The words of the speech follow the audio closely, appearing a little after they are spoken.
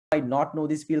might not know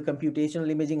this field, computational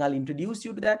imaging. I'll introduce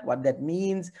you to that, what that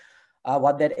means,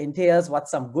 what that entails,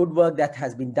 what's some good work that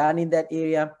has been done in that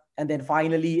area. And then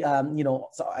finally,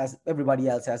 so as everybody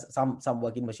else has some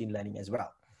work in machine learning as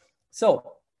well.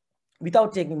 So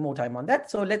without taking more time on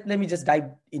that, so let me just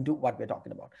dive into what we're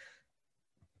talking about.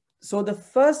 So the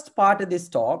first part of this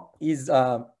talk is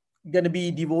going to be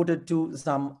devoted to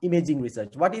some imaging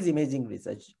research. What is imaging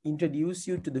research? Introduce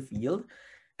you to the field,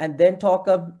 and then talk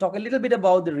a little bit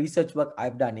about the research work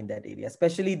I've done in that area,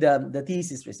 especially the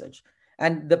thesis research.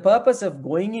 And the purpose of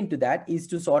going into that is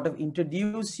to sort of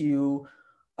introduce you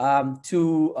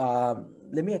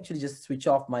let me actually just switch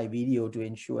off my video to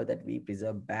ensure that we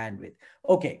preserve bandwidth.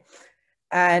 Okay.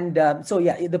 And so,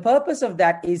 yeah, the purpose of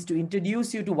that is to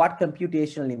introduce you to what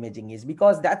computational imaging is,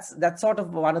 because that's sort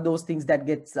of one of those things that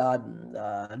gets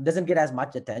doesn't get as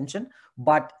much attention,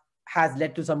 but has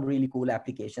led to some really cool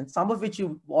applications, some of which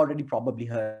you've already probably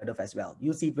heard of as well.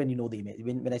 You'll see it when you know the image,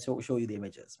 when I show you the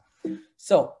images.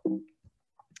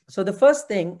 So the first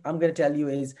thing I'm going to tell you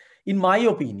is, in my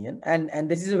opinion, and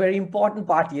this is a very important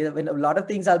part here, when a lot of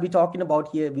things I'll be talking about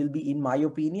here will be in my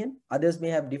opinion. Others may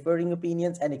have differing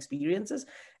opinions and experiences,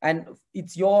 and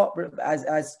it's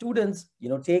as students,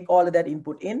 take all of that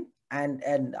input in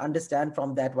and understand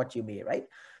from that what you may, right?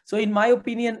 So in my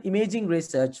opinion, imaging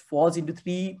research falls into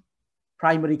three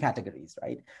primary categories,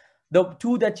 right? The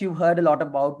two that you've heard a lot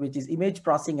about, which is image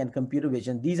processing and computer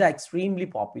vision. These are extremely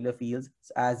popular fields,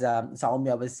 as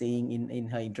Saumya was saying in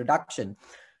her introduction,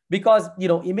 because,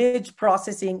 image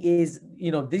processing is,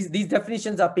 these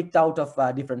definitions are picked out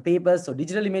of different papers. So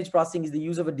digital image processing is the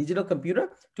use of a digital computer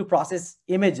to process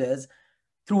images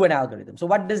through an algorithm. So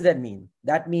what does that mean?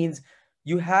 That means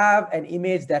you have an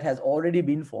image that has already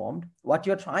been formed. What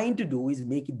you're trying to do is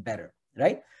make it better,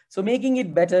 right? So making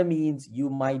it better means you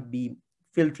might be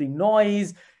filtering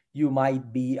noise, you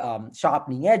might be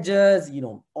sharpening edges,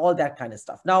 all that kind of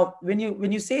stuff. Now, when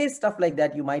you say stuff like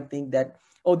that, you might think that,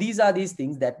 oh, these are these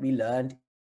things that we learned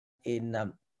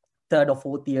in third or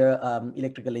fourth year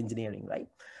electrical engineering, right?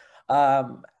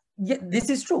 Yeah, this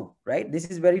is true, right? This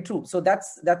is very true. So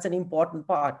that's an important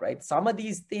part, right? Some of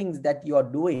these things that you're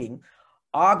doing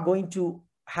are going to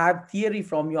have theory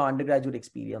from your undergraduate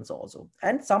experience also,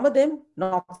 and some of them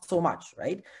not so much,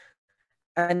 right?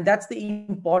 And that's the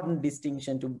important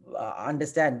distinction to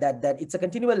understand, that it's a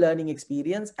continual learning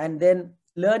experience, and then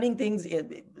learning things,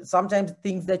 sometimes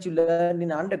things that you learn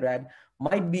in undergrad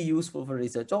might be useful for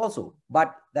research also,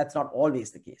 but that's not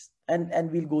always the case.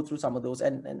 And we'll go through some of those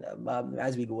and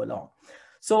as we go along.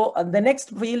 So the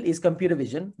next field is computer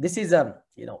vision. This is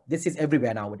this is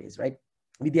everywhere nowadays, right?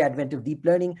 With the advent of deep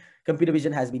learning, computer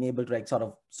vision has been able to sort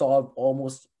of solve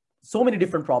almost so many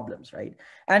different problems, right?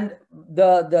 And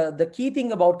the key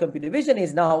thing about computer vision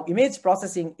is, now image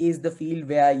processing is the field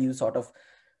where you sort of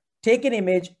take an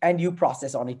image and you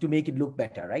process on it to make it look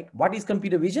better, right? What is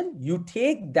computer vision? You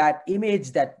take that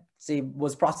image that, say,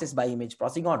 was processed by image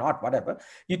processing or not, whatever.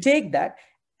 You take that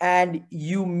and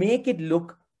you make it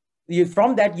look,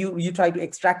 from that you try to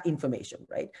extract information,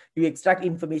 right? You extract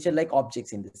information like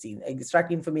objects in the scene,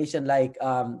 extract information like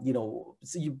so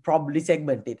you probably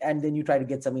segment it, and then you try to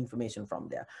get some information from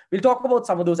there. We'll talk about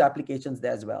some of those applications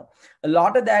there as well. A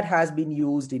lot of that has been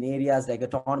used in areas like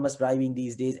autonomous driving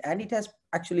these days, and it has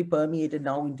actually permeated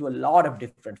now into a lot of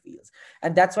different fields.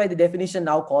 And that's why the definition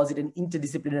now calls it an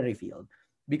interdisciplinary field,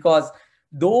 because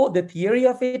though the theory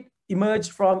of it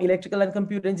emerged from electrical and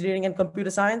computer engineering and computer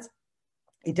science,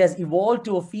 it has evolved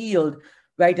to a field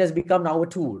where it has become now a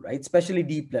tool, right? Especially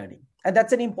deep learning. And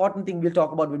that's an important thing we'll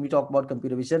talk about when we talk about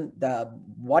computer vision.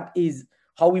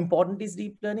 How important is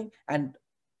deep learning, and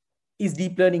is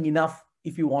deep learning enough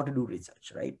if you want to do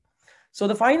research, right? So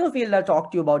the final field I'll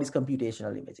talk to you about is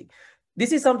computational imaging.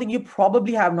 This is something you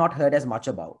probably have not heard as much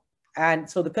about. And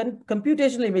so the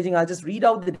computational imaging, I'll just read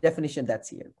out the definition that's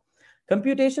here.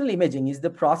 Computational imaging is the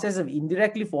process of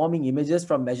indirectly forming images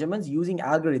from measurements using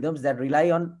algorithms that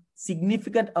rely on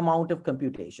significant amount of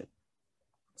computation.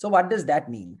 So what does that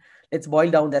mean? Let's boil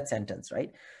down that sentence,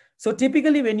 right? So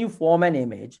typically when you form an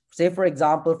image, say for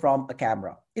example, from a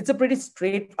camera, it's a pretty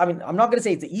I'm not going to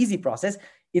say it's an easy process.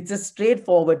 It's a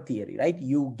straightforward theory, right?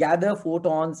 You gather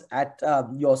photons at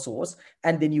your source,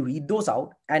 and then you read those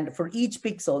out. And for each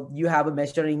pixel, you have a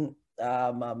measuring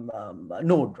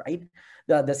node, right?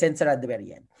 The sensor at the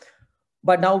very end.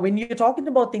 But now when you're talking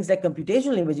about things like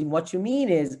computational imaging, what you mean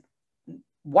is,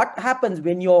 what happens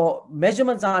when your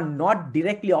measurements are not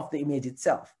directly of the image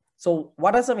itself? So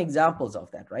what are some examples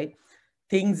of that, right?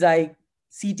 Things like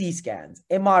CT scans,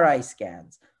 MRI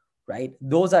scans, right?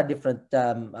 Those are different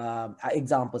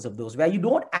examples of those, where you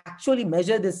don't actually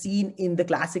measure the scene in the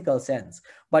classical sense,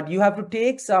 but you have to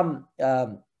take some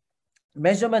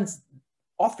measurements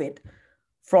of it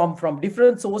from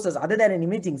different sources other than an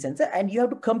imaging sensor, and you have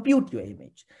to compute your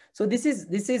image. So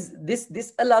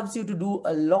this allows you to do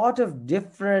a lot of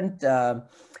different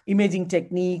imaging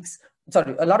techniques.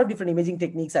 Sorry, a lot of different imaging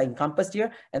techniques are encompassed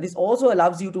here, and this also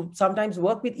allows you to sometimes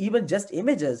work with even just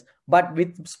images but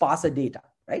with sparser data,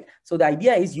 right? So the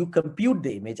idea is you compute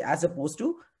the image as opposed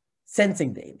to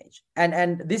sensing the image.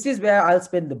 And this is where I'll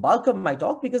spend the bulk of my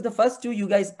talk, because the first two you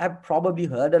guys have probably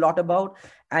heard a lot about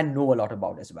and know a lot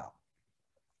about as well.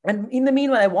 And in the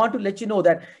meanwhile, I want to let you know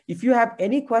that if you have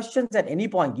any questions at any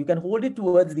point, you can hold it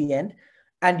towards the end,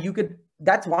 and you could,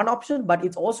 that's one option, but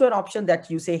it's also an option that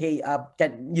you say, hey,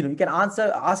 you can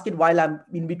ask it while I'm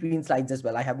in between slides as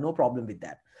well. I have no problem with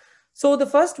that. So the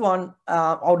first one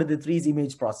out of the three is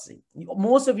image processing.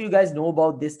 Most of you guys know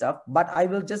about this stuff, but I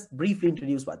will just briefly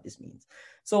introduce what this means.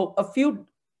 So a few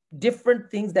different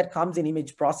things that comes in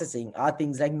image processing are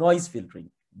things like noise filtering,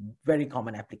 very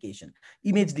common application,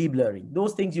 image deblurring,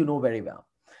 those things you know very well.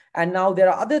 And now there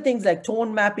are other things like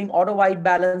tone mapping, auto white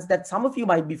balance that some of you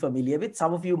might be familiar with,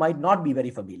 some of you might not be very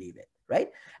familiar with, right?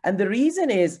 And the reason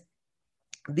is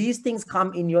these things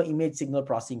come in your image signal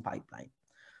processing pipeline.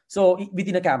 So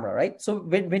within a camera, right? So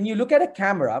when you look at a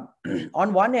camera,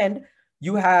 on one end,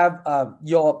 you have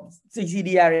your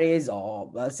CCD arrays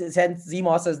or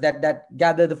CMOSs that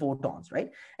gather the photons, right?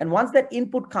 And once that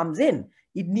input comes in,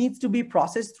 it needs to be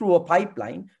processed through a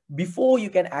pipeline before you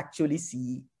can actually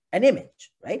see an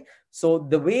image, right? So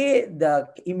the way the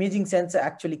imaging sensor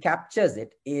actually captures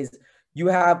it is you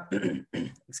have,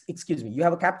 excuse me, you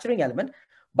have a capturing element,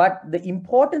 but the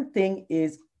important thing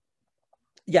is,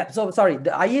 yeah, so sorry,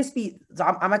 the ISP, so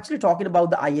I'm actually talking about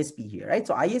the ISP here, right?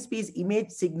 So ISP is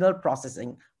image signal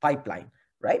processing pipeline,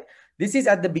 right? This is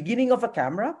at the beginning of a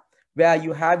camera where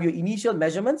you have your initial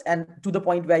measurements and to the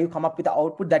point where you come up with the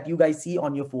output that you guys see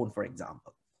on your phone, for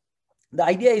example. The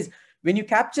idea is when you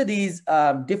capture these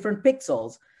different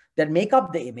pixels that make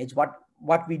up the image,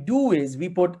 what we do is we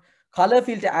put color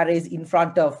filter arrays in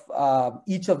front of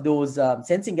each of those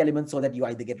sensing elements so that you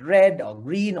either get red or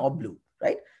green or blue,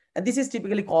 right? And this is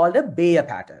typically called a Bayer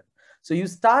pattern. So you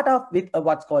start off with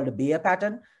what's called a Bayer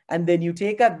pattern, and then you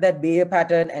take up that Bayer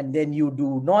pattern and then you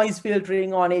do noise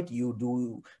filtering on it, you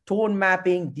do tone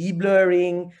mapping,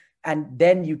 deblurring, and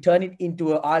then you turn it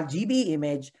into an RGB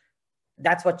image.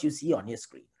 That's what you see on your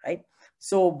screen, right?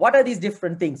 So what are these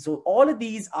different things? So all of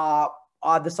these are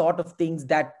the sort of things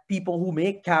that people who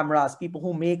make cameras, people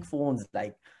who make phones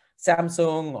like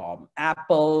Samsung or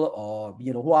Apple or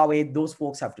Huawei, those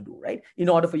folks have to do, right? In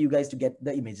order for you guys to get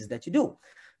the images that you do.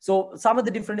 So some of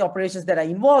the different operations that are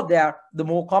involved there, the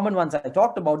more common ones I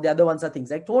talked about, the other ones are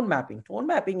things like tone mapping. Tone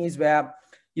mapping is where,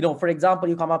 for example,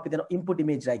 you come up with an input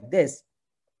image like this,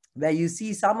 where you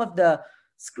see some of the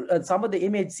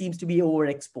image seems to be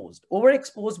overexposed.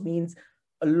 Overexposed means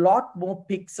a lot more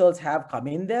pixels have come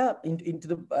in there into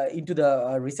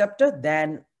the receptor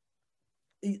than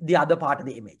the other part of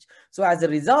the image. So as a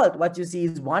result, what you see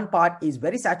is one part is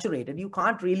very saturated. You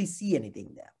can't really see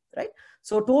anything there, right?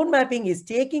 So tone mapping is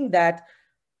taking that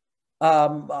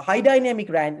high dynamic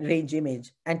range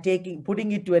image and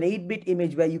putting it to an 8-bit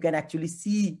image where you can actually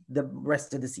see the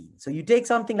rest of the scene. So you take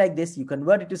something like this, you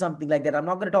convert it to something like that. I'm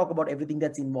not going to talk about everything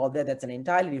that's involved there. That's an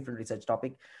entirely different research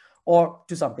topic, or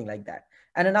to something like that.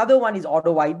 And another one is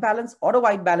auto white balance. Auto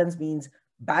white balance means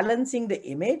balancing the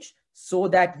image so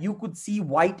that you could see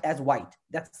white as white.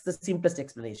 That's the simplest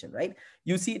explanation, right?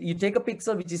 You take a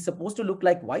pixel which is supposed to look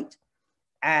like white,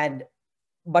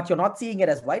 but you're not seeing it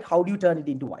as white. How do you turn it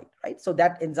into white, right? So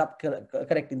that ends up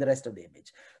correcting the rest of the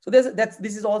image. So this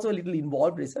is also a little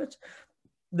involved research.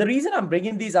 The reason I'm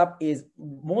bringing these up is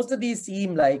most of these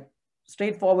seem like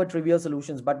straightforward, trivial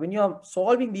solutions, but when you're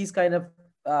solving these kind of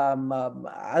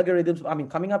algorithms,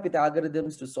 coming up with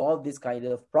algorithms to solve this kind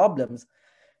of problems,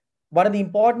 one of the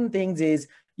important things is,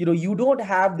 you don't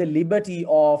have the liberty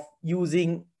of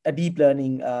using a deep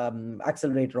learning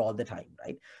accelerator all the time,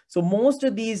 right? So most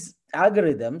of these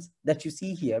algorithms that you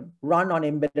see here run on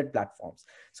embedded platforms.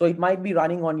 So it might be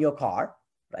running on your car,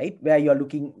 right? Where you're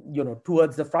looking,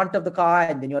 towards the front of the car,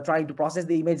 and then you're trying to process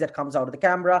the image that comes out of the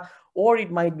camera, or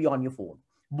it might be on your phone.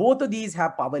 Both of these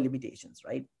have power limitations,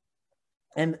 right?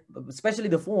 And especially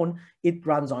the phone, it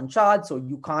runs on charge, so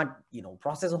you can't,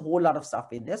 process a whole lot of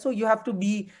stuff in there. So you have to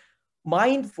be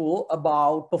mindful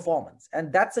about performance,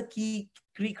 and that's a key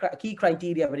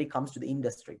criteria when it comes to the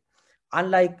industry.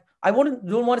 Unlike,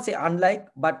 don't want to say unlike,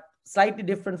 but slightly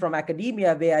different from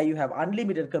academia, where you have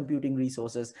unlimited computing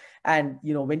resources. And,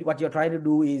 what you're trying to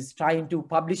do is trying to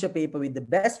publish a paper with the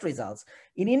best results.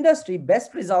 In industry,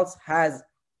 best results has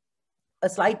a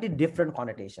slightly different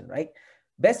connotation, right?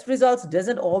 Best results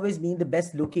doesn't always mean the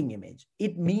best looking image.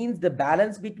 It means the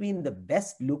balance between the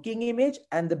best looking image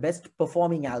and the best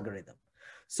performing algorithm.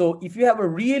 So if you have a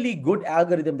really good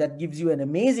algorithm that gives you an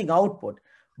amazing output,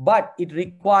 but it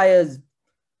requires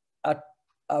a,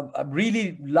 a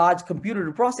really large computer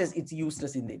to process, it's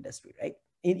useless in the industry, right?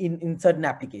 In certain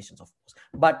applications, of course,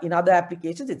 but in other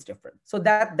applications, it's different. So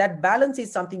that balance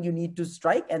is something you need to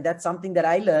strike. And that's something that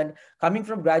I learned coming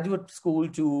from graduate school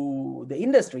to the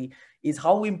industry, is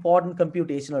how important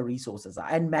computational resources are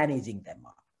and managing them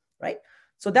are, right?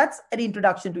 So that's an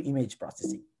introduction to image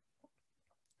processing.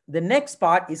 The next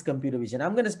part is computer vision.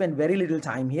 I'm going to spend very little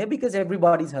time here because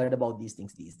everybody's heard about these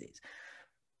things these days.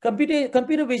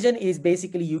 Computer vision is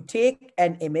basically you take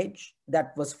an image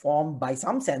that was formed by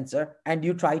some sensor and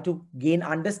you try to gain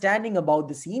understanding about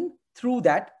the scene through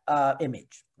that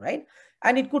image, right?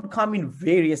 And it could come in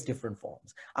various different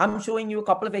forms. I'm showing you a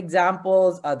couple of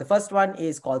examples. The first one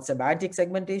is called semantic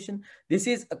segmentation. This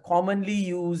is a commonly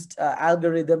used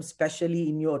algorithm, especially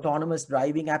in your autonomous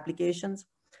driving applications.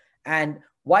 And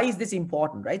why is this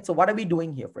important, right? So what are we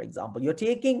doing here? For example, you're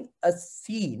taking a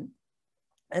scene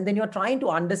and then you're trying to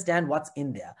understand what's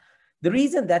in there. The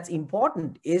reason that's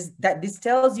important is that this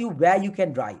tells you where you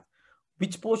can drive,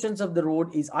 which portions of the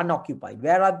road is unoccupied,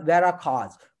 where are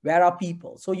cars, where are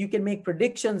people. So you can make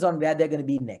predictions on where they're going to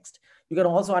be next. You can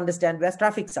also understand where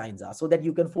traffic signs are so that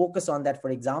you can focus on that, for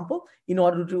example, in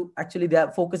order to actually,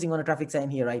 they're focusing on a traffic sign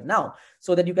here right now,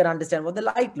 so that you can understand what the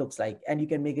light looks like and you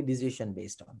can make a decision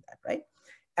based on that, right?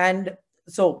 And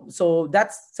so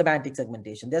that's semantic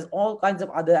segmentation. There's all kinds of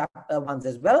other ones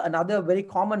as well. Another very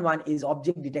common one is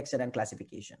object detection and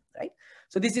classification, right?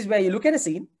 So this is where you look at a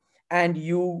scene and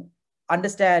you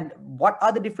understand what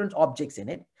are the different objects in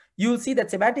it. You'll see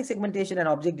that semantic segmentation and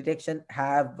object detection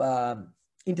have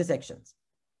intersections.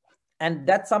 And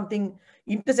that's something,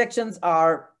 intersections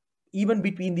are, even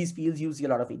between these fields, you see a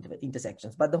lot of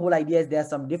intersections. But the whole idea is there are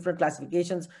some different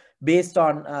classifications based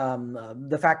on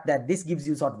the fact that this gives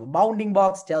you sort of a bounding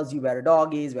box, tells you where a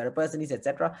dog is, where a person is,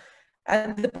 etc.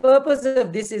 And the purpose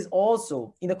of this is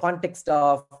also, in the context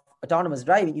of autonomous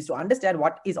driving, is to understand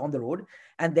what is on the road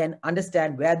and then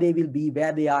understand where they will be,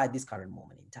 where they are at this current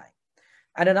moment in time.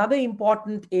 And another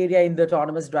important area in the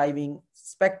autonomous driving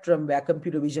spectrum where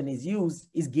computer vision is used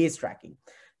is gaze tracking.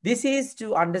 This is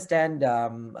to understand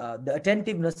the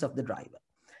attentiveness of the driver.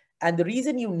 And the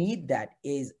reason you need that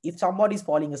is if somebody is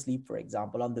falling asleep, for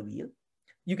example, on the wheel,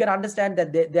 you can understand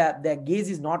that their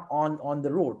gaze is not on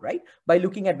the road, right? By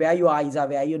looking at where your eyes are,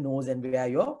 where your nose and where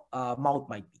your mouth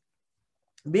might be.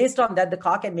 Based on that, the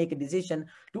car can make a decision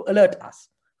to alert us,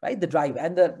 right? The driver.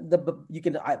 And you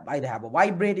can either have a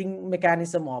vibrating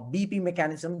mechanism or beeping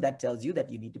mechanism that tells you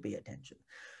that you need to pay attention.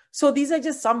 So these are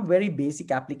just some very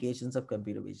basic applications of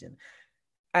computer vision.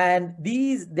 And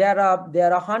there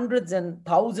are hundreds and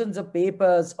thousands of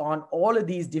papers on all of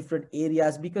these different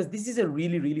areas because this is a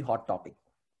really, really hot topic.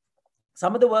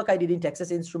 Some of the work I did in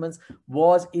Texas Instruments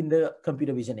was in the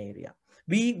computer vision area.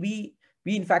 We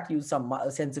in fact use some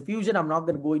sensor fusion. I'm not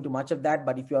going to go into much of that,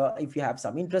 but if you have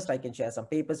some interest, I can share some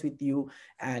papers with you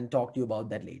and talk to you about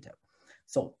that later.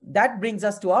 So that brings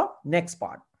us to our next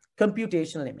part,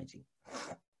 computational imaging.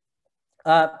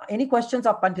 Any questions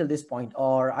up until this point,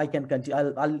 or I can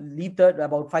continue? I'll leave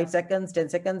about 5 seconds, 10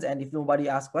 seconds. And if nobody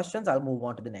asks questions, I'll move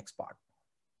on to the next part.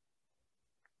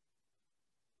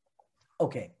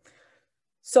 Okay.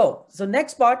 So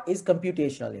next part is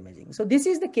computational imaging. So this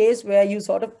is the case where you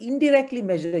sort of indirectly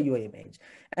measure your image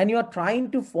and you're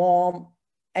trying to form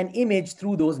an image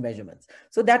through those measurements.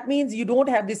 So that means you don't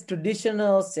have this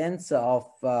traditional sense of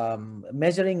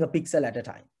measuring a pixel at a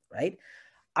time, right?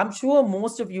 I'm sure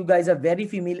most of you guys are very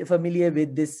familiar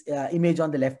with this image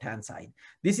on the left-hand side.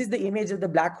 This is the image of the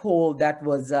black hole that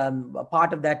was a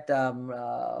part of that,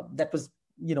 that was,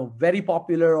 very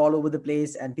popular all over the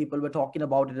place and people were talking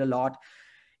about it a lot.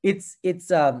 It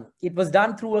was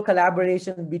done through a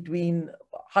collaboration between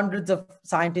hundreds of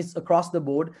scientists across the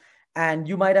board. And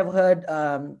you might have heard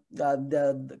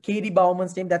the Katie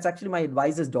Bauman's name. That's actually my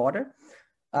advisor's daughter.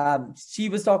 She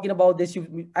was talking about this,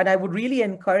 and I would really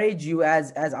encourage you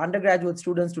as undergraduate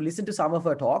students to listen to some of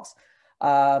her talks.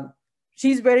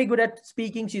 She's very good at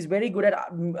speaking. She's very good at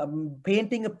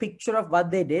painting a picture of what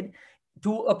they did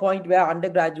to a point where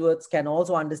undergraduates can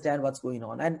also understand what's going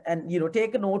on. And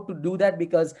take a note to do that,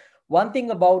 because one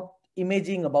thing about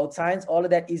imaging, about science, all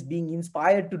of that is being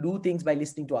inspired to do things by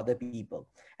listening to other people.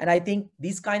 And I think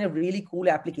these kind of really cool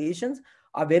applications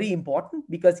are very important,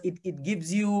 because it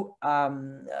gives you,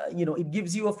 it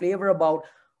gives you a flavor about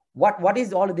what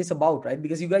is all of this about, right?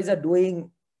 Because you guys are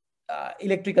doing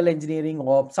electrical engineering,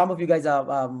 or some of you guys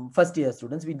are first year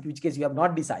students, in which case you have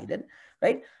not decided,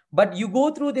 right? But you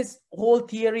go through this whole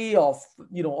theory of,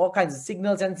 all kinds of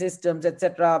signals and systems,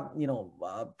 etc.,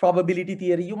 probability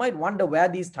theory. You might wonder where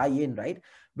these tie in, right?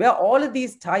 Where all of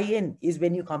these tie in is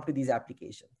when you come to these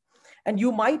applications. And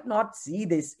you might not see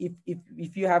this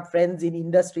if you have friends in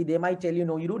industry. They might tell you,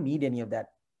 no, you don't need any of that.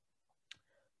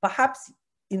 Perhaps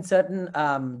in certain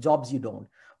jobs you don't.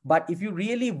 But if you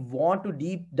really want to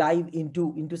deep dive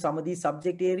into some of these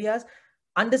subject areas,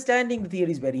 understanding the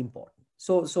theory is very important.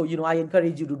 So I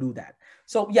encourage you to do that.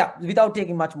 So yeah, without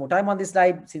taking much more time on this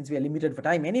slide, since we are limited for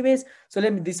time anyways. So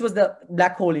this was the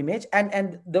black hole image.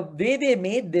 And the way they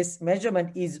made this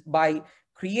measurement is by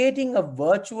creating a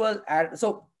virtual.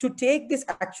 So to take this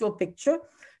actual picture,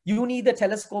 you need a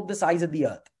telescope the size of the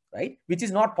Earth, right? Which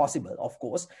is not possible, of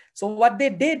course. So what they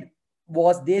did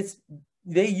was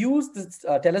they used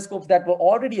telescopes that were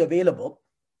already available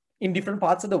in different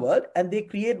parts of the world, and they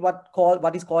create what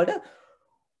is called a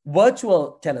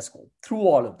virtual telescope through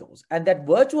all of those. And that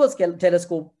virtual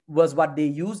telescope was what they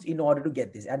used in order to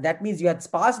get this. And that means you had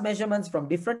sparse measurements from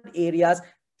different areas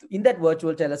in that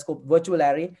virtual telescope, virtual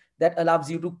array, that allows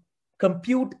you to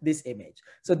compute this image.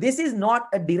 So this is not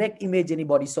a direct image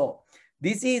anybody saw.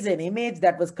 This is an image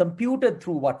that was computed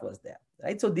through what was there,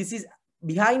 right? So this is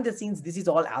behind the scenes. This is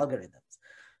all algorithms,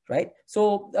 right?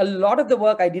 So a lot of the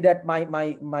work I did at my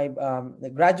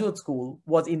graduate school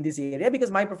was in this area, because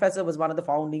my professor was one of the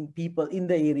founding people in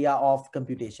the area of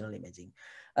computational imaging.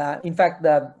 In fact,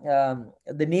 the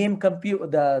name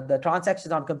the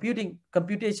transactions on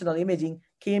computational imaging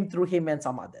came through him and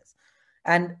some others.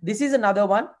 And this is another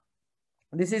one.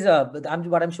 This is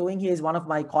what I'm showing here is one of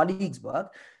my colleagues'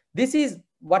 work. This is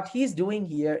what he's doing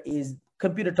here is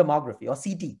computed tomography, or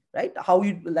CT, right? How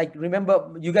you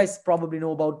remember, you guys probably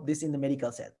know about this in the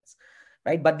medical sense,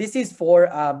 right? But this is for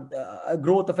a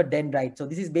growth of a dendrite. So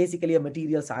this is basically a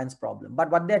material science problem.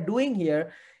 But what they're doing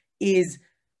here is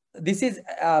this is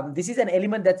an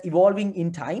element that's evolving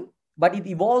in time, but it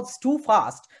evolves too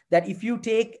fast that if you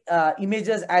take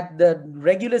images at the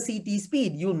regular CT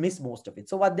speed, you'll miss most of it.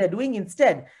 So what they're doing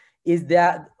instead is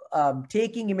they're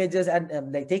taking images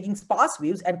and taking sparse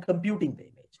views and computing the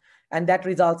image. And that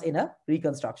results in a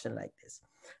reconstruction like this.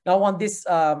 Now on this,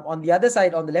 on the other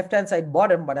side, on the left-hand side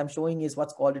bottom, what I'm showing is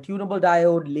what's called a tunable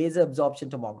diode laser absorption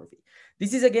tomography.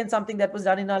 This is again something that was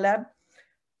done in our lab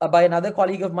by another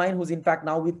colleague of mine, who's in fact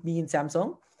now with me in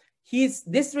Samsung.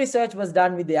 This research was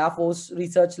done with the Air Force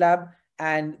Research Lab,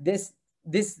 and this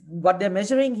what they're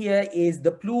measuring here is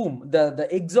the plume, the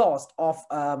exhaust of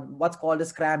what's called a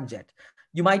scramjet.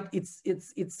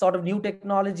 It's sort of new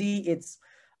technology.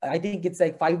 I think it's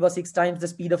like 5 or 6 times the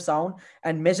speed of sound,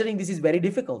 and measuring this is very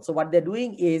difficult. So what they're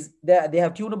doing is they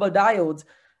have tunable diodes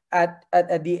at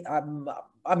the,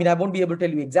 I mean, I won't be able to tell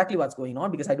you exactly what's going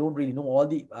on because I don't really know all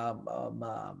the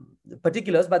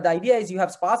particulars, but the idea is you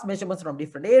have sparse measurements from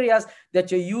different areas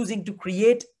that you're using to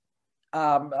create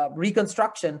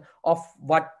reconstruction of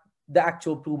what the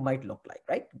actual plume might look like,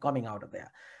 right? Coming out of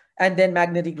there. And then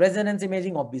magnetic resonance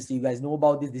imaging, obviously you guys know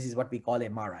about this. This is what we call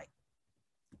MRI.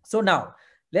 So now,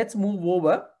 let's move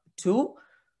over to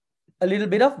a little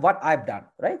bit of what I've done,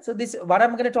 right? So what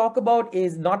I'm going to talk about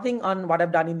is nothing on what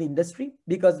I've done in the industry,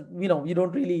 because, you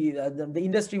don't really, the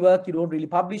industry work, you don't really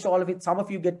publish all of it. Some of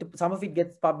it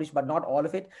gets published, but not all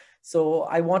of it. So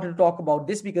I wanted to talk about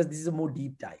this because this is a more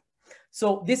deep dive.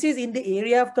 So this is in the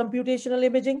area of computational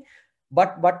imaging,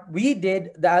 but what we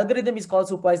did, the algorithm is called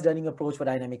supervised learning approach for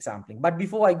dynamic sampling. But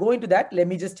before I go into that, let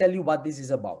me just tell you what this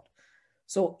is about.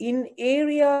 So in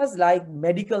areas like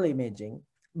medical imaging,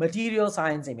 material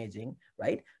science imaging,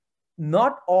 right?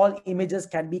 Not all images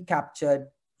can be captured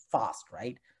fast,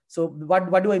 right? So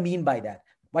what do I mean by that?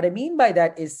 What I mean by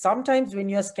that is sometimes when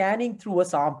you're scanning through a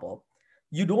sample,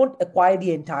 you don't acquire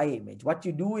the entire image. What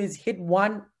you do is hit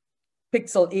one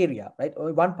pixel area, right?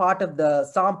 Or one part of the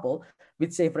sample,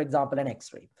 which say, for example, an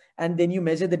X-ray. And then you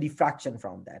measure the diffraction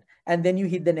from that. And then you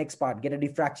hit the next part, get a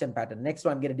diffraction pattern. Next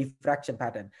one, get a diffraction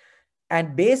pattern.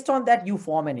 And based on that, you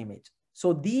form an image.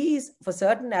 So these, for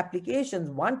certain applications,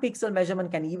 1 pixel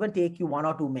measurement can even take you 1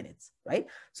 or 2 minutes, right?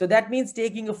 So that means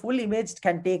taking a full image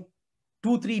can take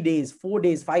 2-3 days, 4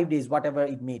 days, 5 days, whatever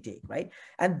it may take, right?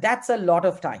 And that's a lot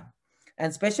of time.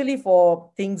 And especially for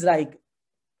things like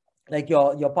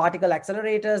your particle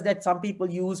accelerators that some people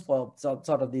use for sort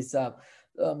of this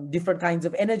different kinds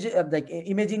of energy, like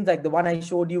imaging, like the one I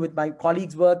showed you with my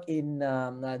colleagues' work in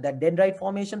that dendrite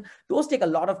formation. Those take a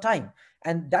lot of time,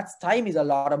 and that's time is a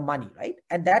lot of money, right?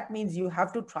 And that means you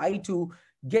have to try to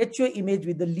get your image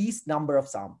with the least number of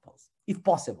samples, if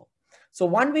possible. So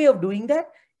one way of doing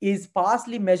that is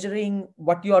sparsely measuring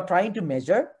what you are trying to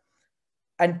measure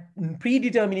and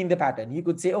predetermining the pattern. You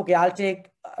could say, okay, I'll take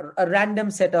a random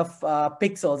set of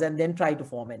pixels and then try to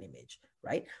form an image,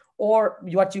 right? Or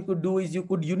what you could do is you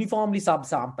could uniformly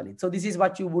subsample it. So this is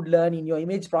what you would learn in your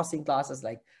image processing classes,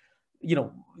 like, you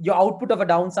know, your output of a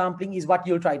downsampling is what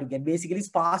you'll try to get. Basically,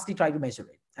 sparsely try to measure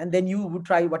it. And then you would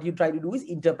try, what you try to do is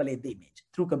interpolate the image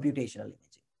through computational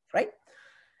imaging, right?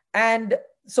 And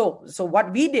so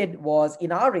what we did was,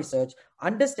 in our research,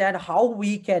 understand how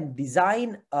we can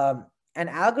design an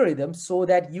algorithm so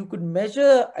that you could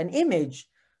measure an image.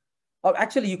 Or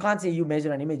actually, you can't say you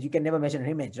measure an image. You can never measure an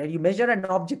image, right? You measure an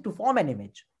object to form an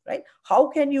image, right? How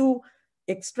can you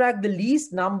extract the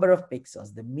least number of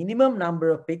pixels, the minimum number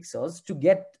of pixels, to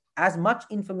get as much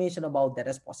information about that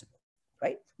as possible,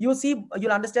 right? You'll see,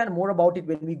 you'll understand more about it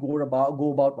when we go about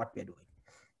what we're doing.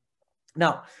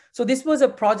 Now, so this was a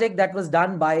project that was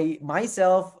done by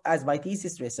myself as my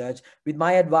thesis research with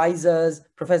my advisors,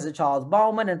 Professor Charles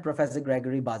Bauman and Professor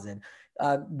Gregory Buzzard.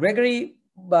 Gregory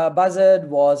Buzzard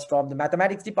was from the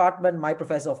mathematics department. My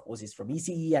professor, of course, is from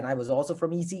ECE, and I was also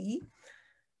from ECE.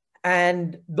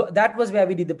 And that was where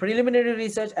we did the preliminary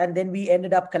research. And then we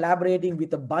ended up collaborating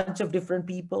with a bunch of different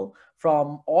people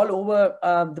from all over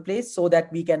the place so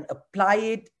that we can apply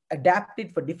it, adapt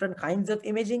it for different kinds of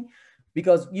imaging.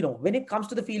 Because, you know, when it comes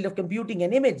to the field of computing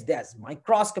an image, there's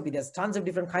microscopy, there's tons of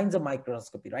different kinds of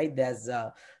microscopy, right?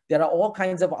 There are all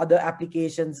kinds of other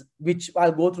applications, which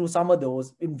I'll go through some of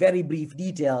those in very brief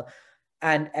detail.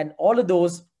 And all of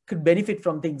those could benefit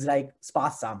from things like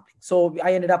sparse sampling. So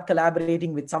I ended up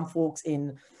collaborating with some folks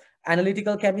in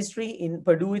analytical chemistry in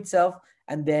Purdue itself,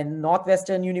 and then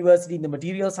Northwestern University in the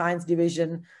material science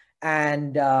division,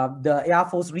 and the Air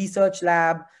Force Research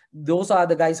Lab. Those are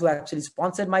the guys who actually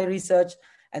sponsored my research,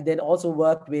 and then also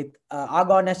worked with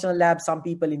Argonne National Lab, some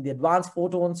people in the advanced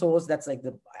photon source, that's like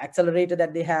the accelerator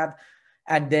that they have,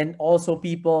 and then also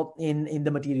people in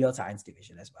the material science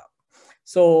division as well.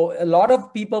 So a lot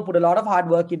of people put a lot of hard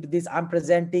work into this. I'm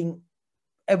presenting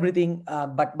everything,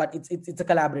 but it's a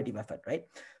collaborative effort, right?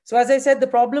 So as I said, the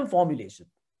problem formulation.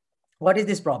 What is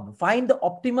this problem? Find the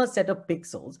optimal set of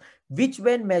pixels, which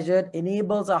when measured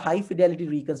enables a high fidelity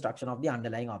reconstruction of the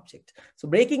underlying object. So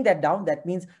breaking that down, that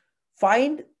means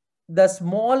find the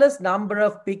smallest number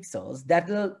of pixels that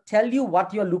will tell you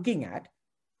what you're looking at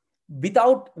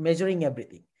without measuring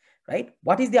everything, right?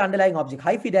 What is the underlying object?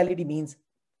 High fidelity means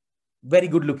very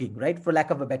good looking, right? For lack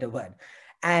of a better word.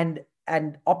 And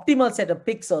optimal set of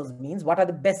pixels means what are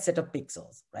the best set of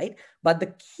pixels, right? But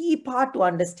the key part to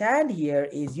understand here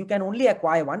is you can only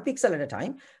acquire one pixel at a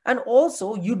time. And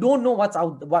also you don't know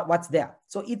what's there.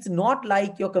 So it's not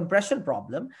like your compression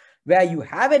problem where you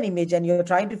have an image and you're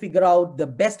trying to figure out the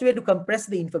best way to compress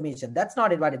the information. That's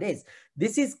not what it is.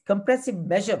 This is compressive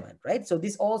measurement, right? So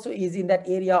this also is in that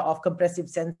area of compressive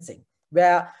sensing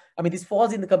where, I mean, this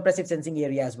falls in the compressive sensing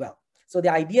area as well. So the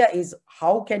idea is,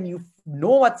 how can you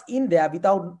know what's in there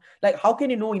without, like, how can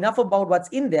you know enough about what's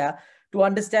in there to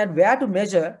understand where to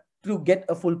measure to get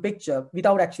a full picture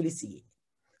without actually seeing?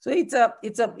 So it's a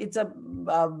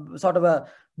sort of a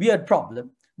weird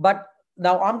problem. But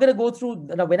now I'm going to go through,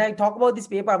 now when I talk about this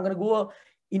paper, I'm going to go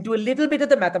into a little bit of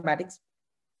the mathematics.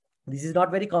 This is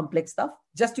not very complex stuff,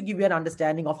 just to give you an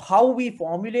understanding of how we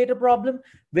formulate a problem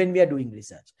when we are doing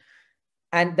research.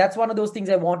 And that's one of those things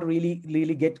I want to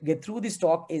really get through this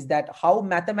talk, is that how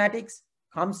mathematics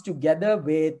comes together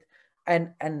with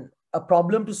a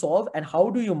problem to solve, and how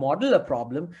do you model a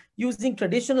problem using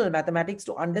traditional mathematics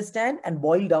to understand and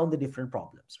boil down the different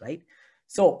problems, right?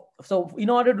 So in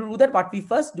order to do that, what we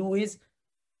first do is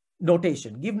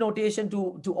notation, give notation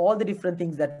to all the different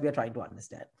things that we are trying to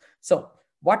understand. So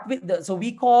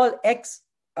we call X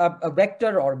a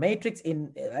vector or matrix in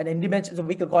an n dimension, so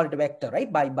we can call it a vector,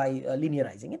 right, by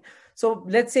linearizing it. So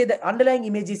let's say the underlying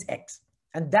image is X,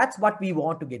 and that's what we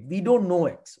want to get. We don't know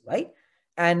X, right?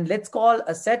 And let's call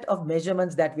a set of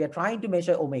measurements that we are trying to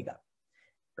measure omega,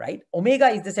 right? Omega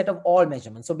is the set of all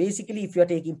measurements. So basically, if you're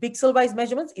taking pixel-wise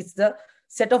measurements, it's the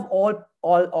set of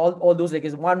all those, like,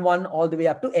 is 1, 1 all the way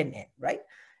up to n, right?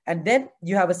 And then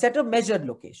you have a set of measured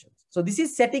locations. So this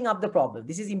is setting up the problem.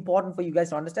 This is important for you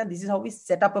guys to understand. This is how we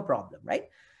set up a problem, right?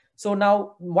 So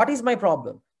now, what is my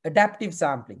problem? Adaptive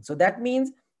sampling. So that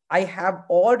means I have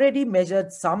already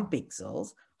measured some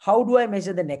pixels. How do I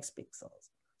measure the next pixels?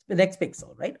 the next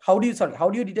pixel, right? How do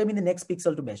you determine the next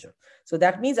pixel to measure? So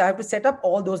that means I have to set up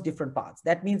all those different parts.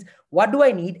 That means, what do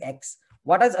I need? X.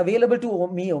 What is available to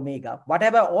me? Omega. What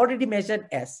have I already measured?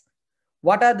 S.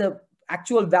 What are the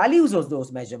actual values of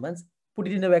those measurements? Put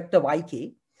it in a vector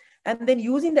yk. And then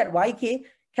using that yk,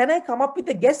 can I come up with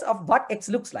a guess of what X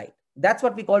looks like? That's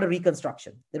what we call a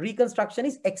reconstruction. The reconstruction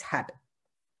is X hat,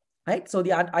 right? So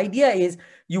the idea is,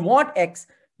 you want X,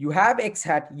 you have X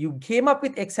hat, you came up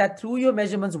with X hat through your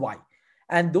measurements Y,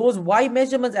 and those Y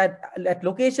measurements at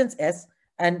locations S,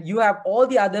 and you have all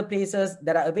the other places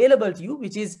that are available to you,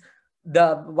 which is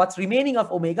what's remaining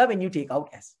of omega when you take out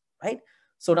S, right?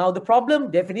 So now the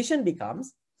problem definition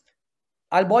becomes,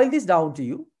 I'll boil this down to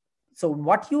you. So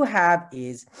what you have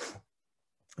is,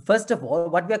 first of all,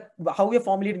 how we are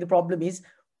formulating the problem is,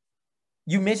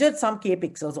 you measured some k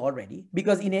pixels already,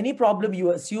 because in any problem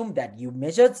you assume that you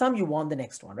measured some, you want the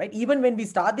next one, right? Even when we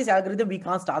start this algorithm, we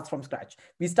can't start from scratch.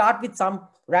 We start with some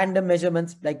random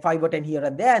measurements, like 5 or 10 here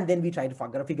and there, and then we try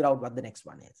to figure out what the next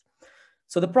one is.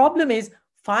 So the problem is,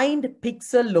 find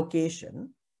pixel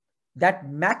location that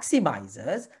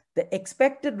maximizes the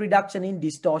expected reduction in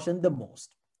distortion the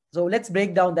most. So let's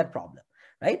break down that problem,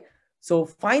 right? So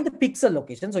find the pixel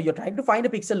location. So you're trying to find a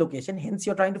pixel location. Hence,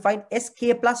 you're trying to find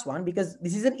sk plus 1, because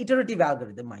this is an iterative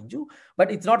algorithm, mind you,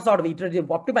 but it's not sort of iterative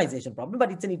optimization problem,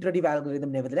 but it's an iterative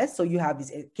algorithm nevertheless. So you have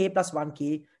this k plus 1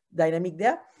 k dynamic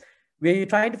there, where you're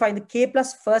trying to find the k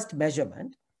plus first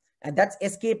measurement, and that's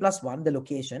sk plus 1, the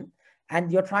location.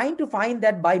 And you're trying to find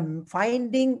that by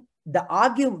finding the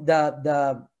argument,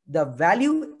 the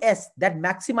value s that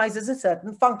maximizes a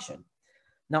certain function.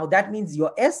 Now that means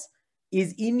your s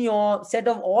is in your set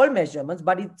of all measurements,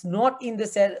 but it's not in the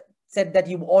set that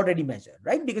you've already measured,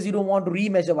 right? Because you don't want to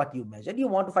remeasure what you measured. You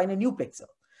want to find a new pixel.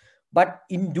 But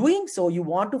in doing so, you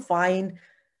want to find,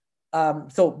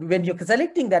 so when you're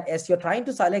selecting that S, you're trying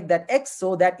to select that X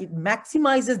so that it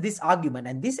maximizes this argument.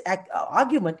 And this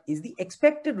argument is the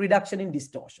expected reduction in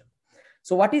distortion.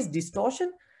 So what is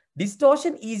distortion?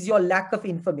 Distortion is your lack of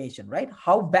information, right?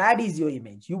 How bad is your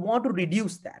image? You want to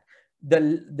reduce that.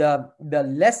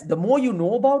 The more you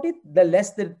know about it, the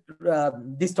less the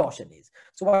distortion is.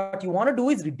 So what you want to do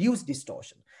is reduce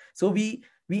distortion. So we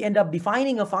end up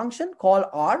defining a function called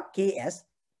RKS.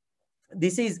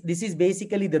 This is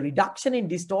basically the reduction in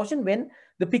distortion when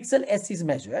the pixel S is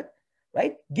measured,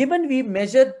 right? Given we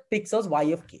measured pixels Y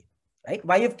of k, right?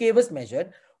 Y of k was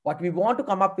measured. What we want to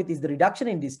come up with is the reduction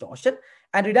in distortion,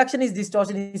 and reduction in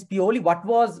distortion is purely what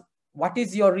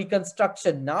is your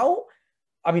reconstruction now?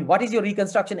 I mean, what is your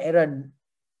reconstruction error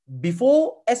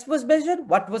before S was measured?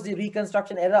 What was the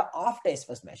reconstruction error after S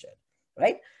was measured,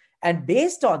 right? And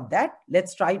based on that,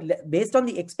 based on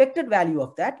the expected value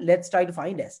of that, let's try to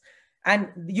find S. And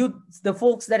the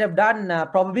folks that have done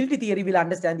probability theory will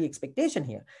understand the expectation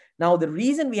here. Now, the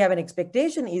reason we have an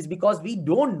expectation is because we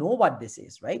don't know what this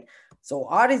is, right? So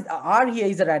R here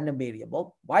is a random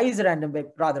variable. Y is a random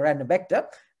vector.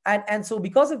 And so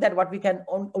because of that, what we can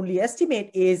only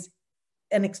estimate is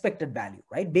an expected value,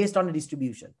 right? Based on a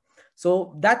distribution.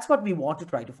 So that's what we want to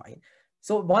try to find.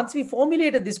 So once we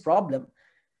formulated this problem,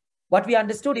 what we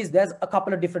understood is there's a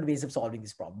couple of different ways of solving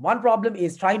this problem. One problem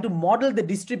is trying to model the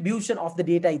distribution of the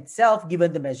data itself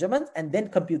given the measurements and then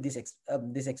compute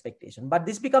this expectation. But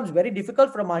this becomes very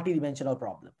difficult for a multidimensional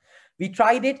problem. We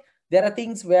tried it. There are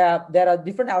things where there are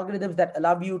different algorithms that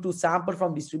allow you to sample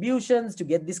from distributions to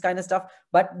get this kind of stuff,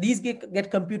 but these get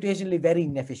computationally very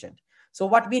inefficient. So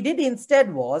what we did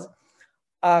instead was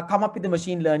come up with a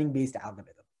machine learning based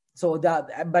algorithm. So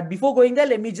but before going there,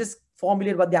 let me just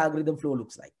formulate what the algorithm flow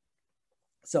looks like.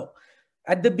 So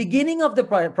at the beginning of the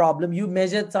problem, you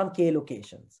measured some k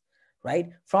locations, right?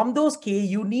 From those k,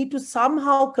 you need to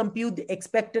somehow compute the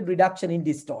expected reduction in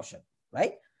distortion,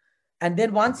 right? And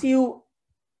then once you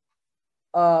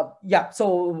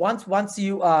once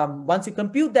you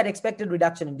compute that expected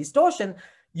reduction in distortion,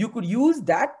 you could use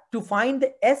that to find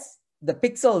the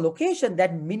pixel location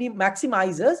that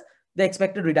maximizes the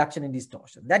expected reduction in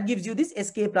distortion. That gives you this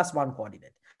sk plus 1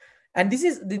 coordinate. And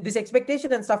this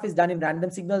expectation and stuff is done in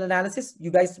random signal analysis. You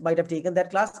guys might have taken that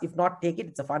class. If not, take it.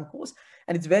 It's a fun course.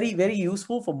 And it's very, very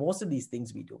useful for most of these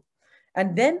things we do.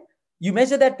 And then you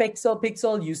measure that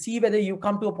pixel, you see whether you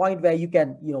come to a point where you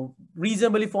can,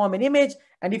 reasonably form an image.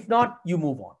 And if not, you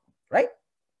move on, right?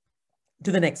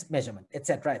 To the next measurement,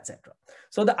 etc., etc.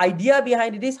 So the idea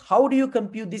behind it is, how do you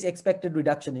compute this expected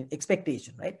reduction in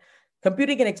expectation, right?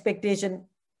 Computing an expectation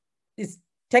is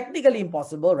technically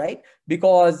impossible, right?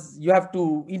 Because you have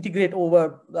to integrate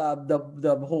over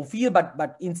the whole field.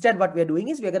 But instead, what we're doing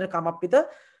is we're going to come up with an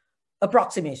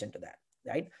approximation to that,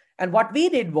 right? And what we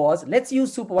did was, let's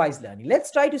use supervised learning.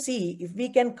 Let's try to see if we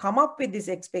can come up with this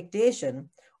expectation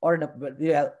or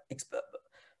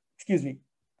excuse me,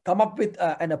 come up with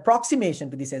an approximation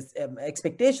to this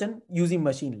expectation using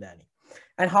machine learning.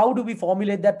 And how do we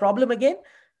formulate that problem again?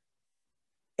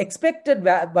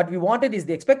 What we wanted is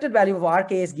the expected value of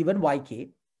Rk is given Yk,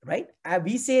 right? And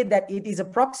we say that it is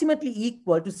approximately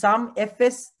equal to some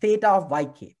Fs theta of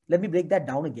Yk. Let me break that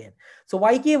down again. So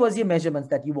Yk was your measurements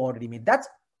that you've already made. That's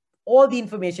all the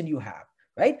information you have,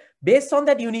 right? Based on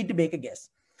that, you need to make a guess.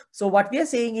 So what we are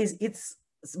saying is, it's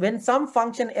when some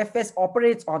function Fs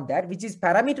operates on that, which is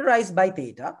parameterized by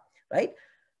theta, right?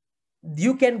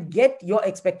 You can get your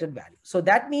expected value. So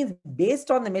that means based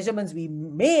on the measurements we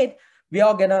made, we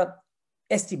are going to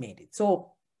estimate it.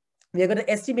 So we are going to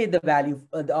estimate the value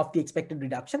of the expected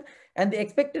reduction, and the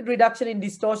expected reduction in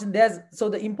distortion. So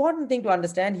the important thing to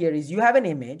understand here is, you have an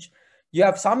image, you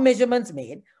have some measurements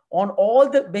made. On all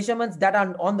the measurements that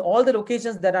are on all the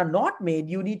locations that are not made,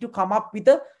 you need to come up with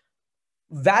a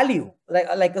value,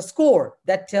 like a score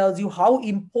that tells you how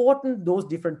important those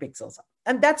different pixels are.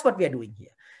 And that's what we are doing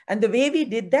here. And the way we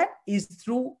did that is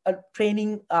through a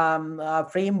training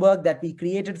framework that we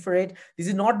created for it. This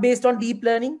is not based on deep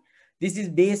learning. This is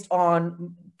based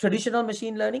on traditional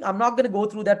machine learning. I'm not going to go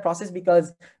through that process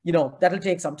because, that'll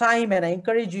take some time. And I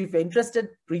encourage you, if you're interested,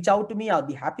 reach out to me. I'll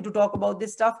be happy to talk about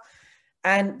this stuff.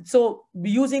 And so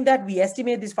using that, we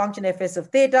estimate this function Fs of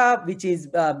theta, which is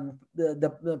the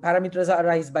parameters are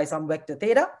raised by some vector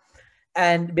theta,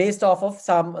 and based off of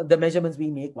the measurements we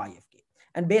make Yfk.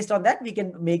 And based on that, we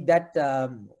can make that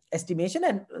estimation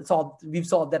and we've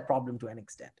solved that problem to an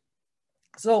extent.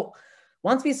 So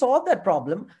once we solve that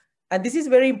problem, and this is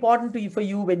very important for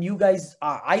you when you guys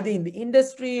are either in the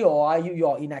industry or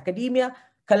you're in academia,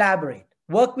 collaborate,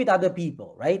 work with other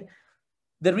people, right?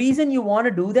 The reason you want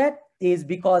to do that is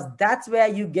because that's where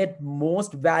you get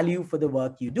most value for the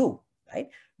work you do, right?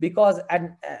 Because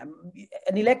an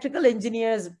electrical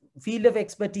engineer's field of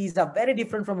expertise are very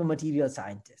different from a material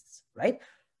scientist's, right?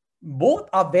 Both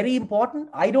are very important.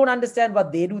 I don't understand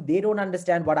what they do. They don't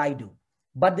understand what I do.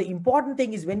 But the important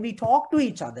thing is, when we talk to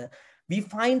each other, we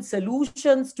find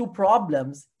solutions to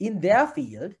problems in their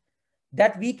field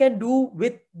that we can do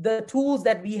with the tools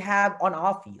that we have on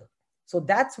our field. So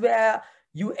that's where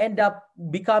you end up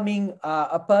becoming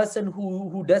a person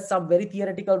who does some very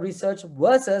theoretical research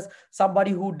versus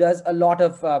somebody who does a lot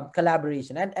of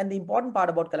collaboration. And the important part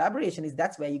about collaboration is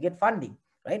that's where you get funding,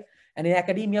 right? And in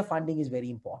academia, funding is very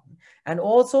important. And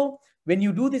also, when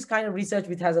you do this kind of research,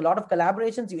 which has a lot of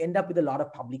collaborations, you end up with a lot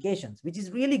of publications, which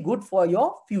is really good for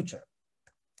your future.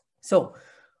 So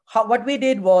what we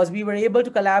did was, we were able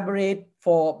to collaborate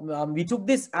we took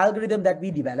this algorithm that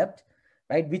we developed,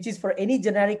 right, which is for any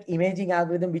generic imaging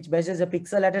algorithm which measures a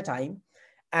pixel at a time.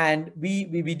 And we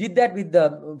did that with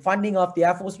the funding of the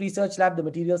Air Force Research Lab, the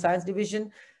Material Science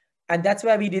Division. And that's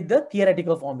where we did the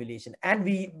theoretical formulation. And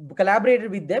we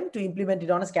collaborated with them to implement it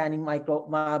on a scanning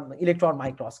electron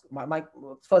microscopy,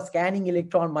 for scanning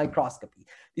electron microscopy.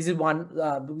 This is one,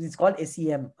 it's called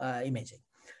SEM imaging.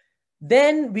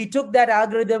 Then we took that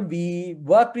algorithm, we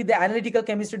worked with the analytical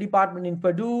chemistry department in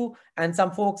Purdue and some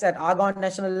folks at Argonne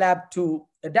National Lab to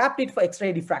adapt it for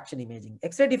X-ray diffraction imaging.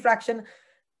 X-ray diffraction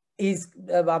is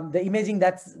the imaging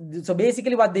so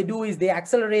basically what they do is they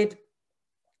accelerate,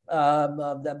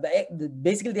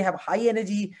 basically they have high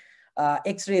energy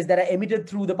X-rays that are emitted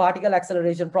through the particle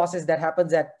acceleration process that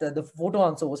happens at the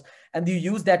photon source, and you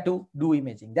use that to do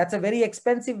imaging. That's a very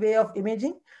expensive way of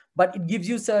imaging, but it gives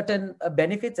you certain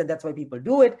benefits, and that's why people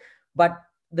do it. But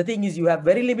the thing is, you have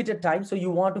very limited time, so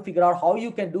you want to figure out how you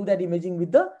can do that imaging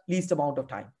with the least amount of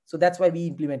time. So that's why we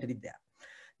implemented it there.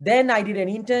 Then I did an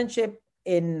internship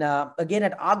in again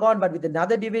at Argonne, but with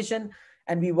another division,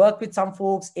 and we worked with some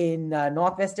folks in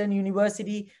Northwestern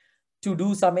University to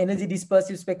do some energy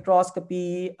dispersive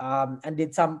spectroscopy, and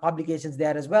did some publications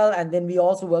there as well. And then we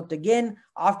also worked again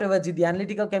afterwards with the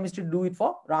analytical chemistry to do it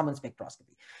for Raman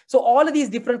spectroscopy. So all of these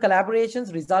different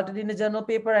collaborations resulted in a journal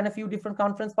paper and a few different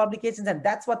conference publications. And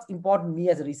that's what's important to me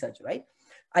as a researcher, right?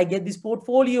 I get this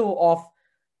portfolio of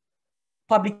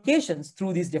publications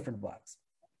through these different works.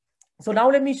 So now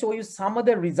let me show you some of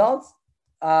the results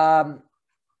from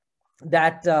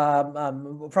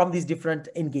these different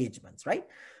engagements, right?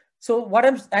 So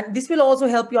and this will also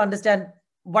help you understand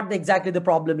what exactly the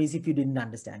problem is if you didn't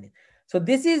understand it. So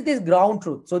this is this ground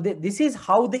truth. So this is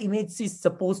how the image is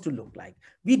supposed to look like.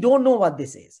 We don't know what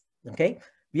this is, okay?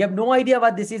 We have no idea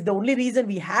what this is. The only reason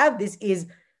we have this is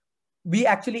we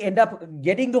actually end up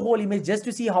getting the whole image just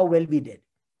to see how well we did,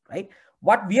 right?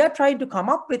 What we are trying to come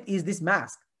up with is this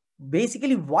mask.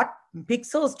 basically what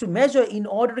pixels to measure in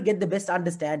order to get the best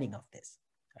understanding of this,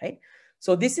 right?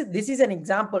 So this is an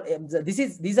example.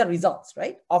 These are results,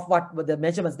 right, of what the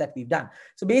measurements that we've done.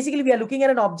 So basically, we are looking at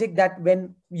an object that,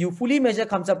 when you fully measure,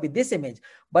 comes up with this image.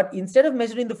 But instead of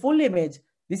measuring the full image,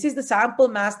 this is the sample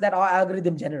mass that our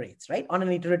algorithm generates, right, on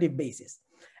an iterative basis.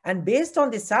 And based on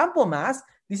this sample mass,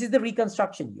 this is the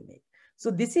reconstruction you make.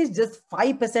 So this is just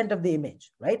 5% of the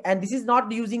image, right? And this is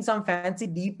not using some fancy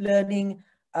deep learning,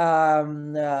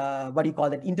 what do you call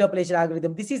that, interpolation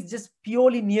algorithm. This is just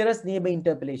purely nearest neighbor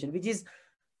interpolation, which is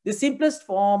the simplest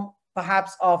form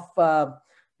perhaps of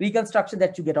reconstruction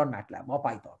that you get on MATLAB or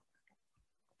Python.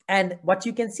 And what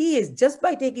you can see is, just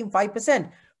by taking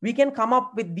 5%, we can come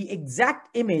up with the exact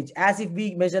image as if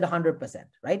we measured 100%,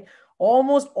 right?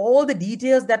 Almost all the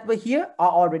details that were here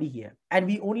are already here, and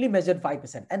we only measured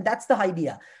 5%. And that's the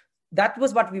idea. That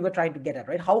was what we were trying to get at,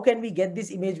 right? How can we get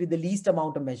this image with the least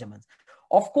amount of measurements?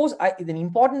 Of course, an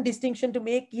important distinction to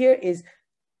make here is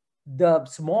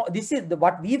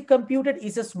what we've computed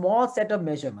is a small set of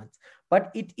measurements,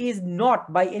 but it is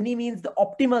not by any means the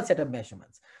optimal set of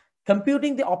measurements.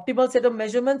 Computing the optimal set of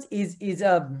measurements is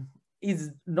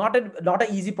not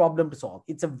an easy problem to solve.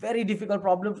 It's a very difficult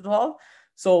problem to solve.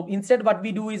 So instead, what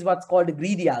we do is what's called a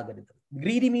greedy algorithm.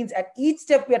 Greedy means at each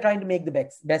step we are trying to make the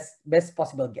best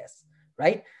possible guess,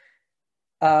 right?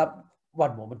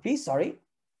 One moment, please. Sorry.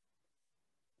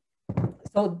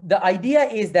 So the idea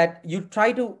is that you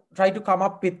try to come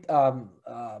up with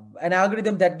an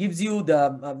algorithm that gives you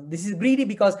this is greedy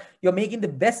because you're making the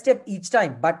best step each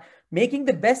time. But making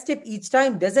the best step each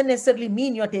time doesn't necessarily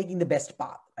mean you're taking the best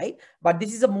path, right? But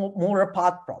this is a more a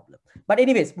path problem. But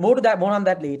anyways, more on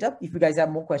that later, if you guys have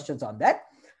more questions on that.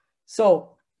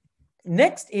 So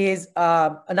next is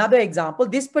another example.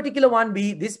 This particular one,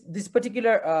 this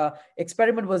particular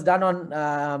experiment was done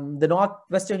on the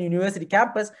Northwestern University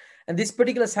campus. And this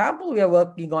particular sample we are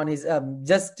working on is,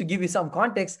 just to give you some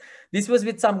context, this was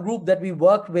with some group that we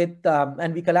worked with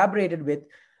and we collaborated with.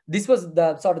 This was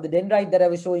the sort of the dendrite that I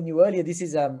was showing you earlier. This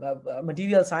is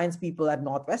material science people at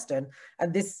Northwestern.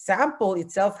 And this sample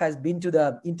itself has been to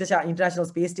the International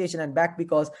Space Station and back,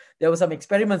 because there were some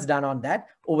experiments done on that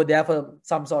over there for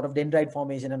some sort of dendrite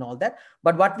formation and all that.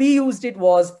 But what we used it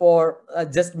was for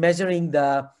just measuring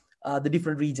the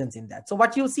different regions in that. So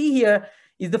what you see here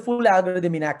is the full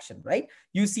algorithm in action, right?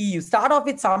 You start off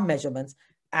with some measurements,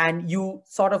 and you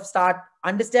sort of start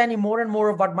understanding more and more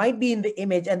of what might be in the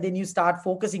image, and then you start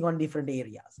focusing on different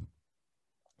areas.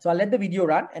 So I'll let the video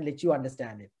run and let you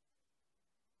understand it.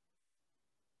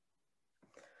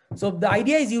 So the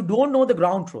idea is, you don't know the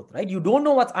ground truth, right? You don't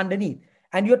know what's underneath,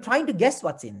 and you're trying to guess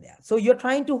what's in there. So you're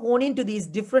trying to hone into these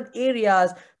different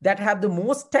areas that have the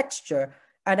most texture.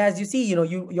 And as you see,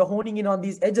 you're honing in on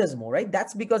these edges more, right?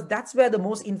 That's because that's where the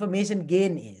most information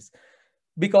gain is,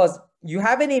 because you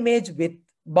have an image with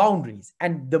boundaries,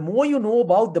 and the more you know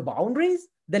about the boundaries,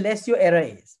 the less your error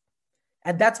is.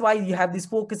 And that's why you have this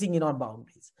focusing in on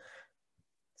boundaries.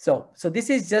 So this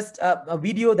is just a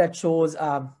video that shows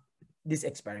this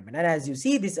experiment. And as you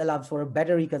see, this allows for a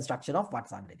better reconstruction of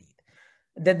what's underneath.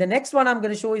 Then the next one I'm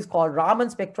going to show is called Raman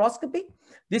spectroscopy.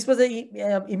 This was an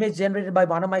image generated by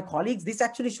one of my colleagues. This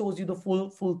actually shows you the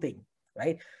full thing,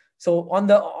 right? So on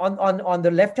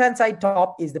the left-hand side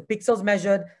top is the pixels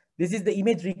measured. This is the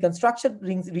image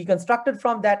reconstructed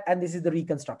from that, and this is the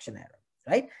reconstruction error,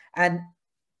 right? And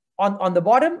on the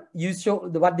bottom,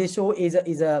 what they show is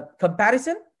a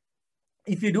comparison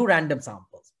if you do random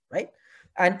samples, right?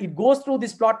 And it goes through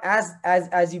this plot.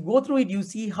 As you go through it, you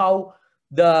see how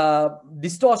the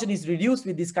distortion is reduced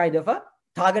with this kind of a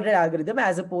targeted algorithm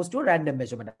as opposed to a random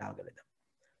measurement algorithm.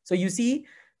 So you see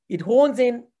it hones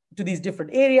in to these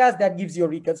different areas. That gives you a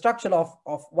reconstruction of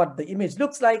what the image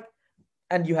looks like,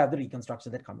 and you have the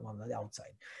reconstruction that comes on the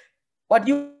outside. What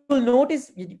you will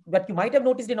notice, what you might have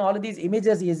noticed in all of these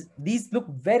images is these look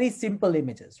very simple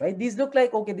images, right? These look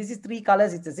like, okay, this is 3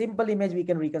 colors. It's a simple image. We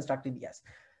can reconstruct it, yes.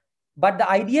 But the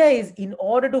idea is, in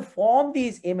order to form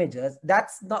these images,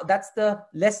 that's the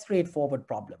less straightforward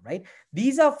problem, right?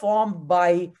 These are formed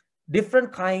by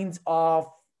different kinds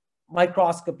of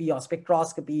microscopy or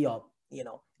spectroscopy or,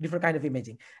 different kind of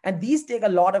imaging. And these take a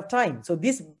lot of time. So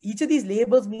each of these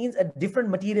labels means a different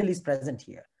material is present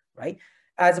here, right?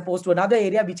 As opposed to another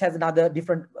area which has another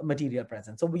different material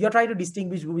present. So we are trying to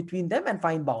distinguish between them and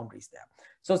find boundaries there.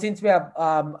 So since we have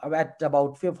at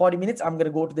about 40 minutes, I'm going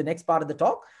to go to the next part of the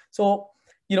talk. So,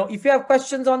 if you have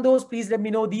questions on those, please let me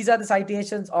know. These are the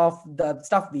citations of the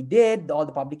stuff we did, all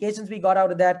the publications we got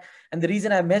out of that. And the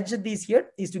reason I mentioned these here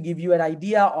is to give you an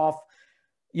idea of,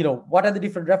 what are the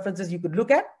different references you could look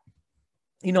at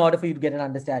in order for you to get an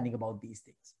understanding about these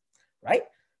things, right?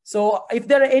 So if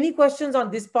there are any questions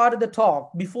on this part of the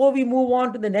talk, before we move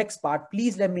on to the next part,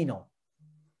 please let me know.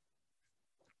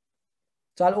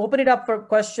 So I'll open it up for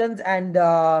questions, and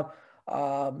Saumya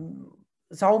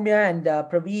and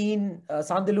Praveen,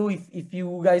 Sandalu, if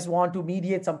you guys want to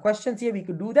mediate some questions here, we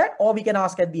could do that, or we can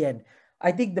ask at the end.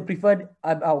 I think the preferred,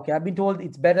 okay, I've been told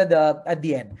it's better at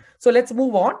the end. So let's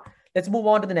move on. Let's move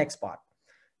on to the next part.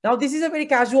 Now, this is a very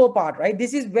casual part, right?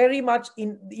 This is very much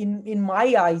in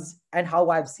my eyes and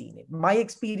how I've seen it. My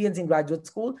experience in graduate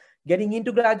school, getting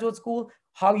into graduate school,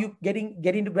 how you get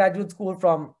into graduate school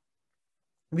from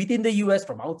within the US,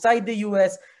 from outside the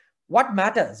US, what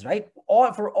matters, right?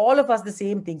 For all of us, the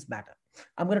same things matter.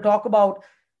 I'm going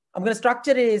to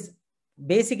structure it is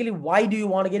basically, why do you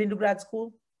want to get into grad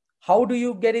school? How do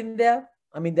you get in there?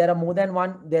 I mean, there's more than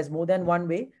one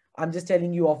way. I'm just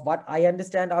telling you of what I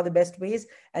understand are the best ways,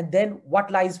 and then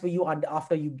what lies for you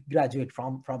after you graduate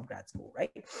from grad school, right?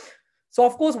 So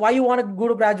of course, why you want to go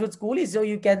to graduate school is so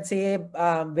you can say,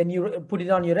 when you put it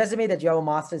on your resume, that you have a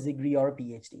master's degree or a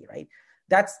PhD, right?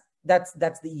 That's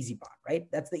the easy part, right?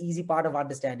 That's the easy part of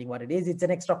understanding what it is. It's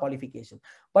an extra qualification.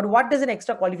 But what does an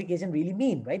extra qualification really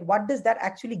mean, right? What does that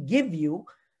actually give you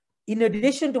in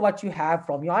addition to what you have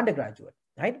from your undergraduate,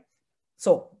 right?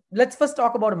 So let's first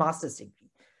talk about a master's degree.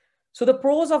 So the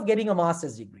pros of getting a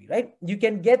master's degree, right? You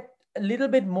can get a little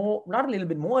bit more, not a little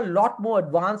bit more, a lot more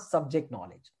advanced subject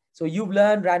knowledge. So you've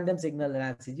learned random signal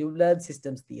analysis, you've learned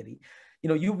systems theory,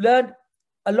 you've learned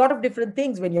a lot of different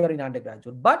things when you're in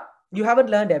undergraduate, but you haven't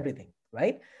learned everything,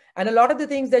 right? And a lot of the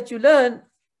things that you learn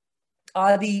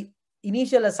are the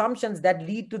initial assumptions that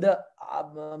lead to the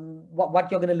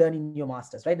what you're going to learn in your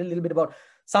master's, right? A little bit about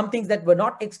some things that were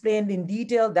not explained in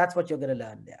detail. That's what you're going to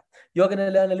learn there. You're going to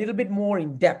learn a little bit more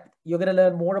in depth. You're going to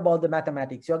learn more about the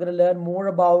mathematics. You're going to learn more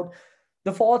about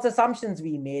the false assumptions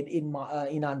we made in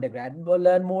undergrad. We'll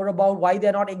learn more about why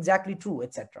they're not exactly true,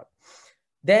 etc.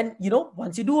 Then,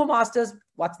 once you do a master's,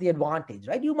 what's the advantage,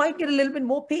 right? You might get a little bit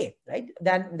more pay, right?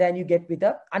 Than you get with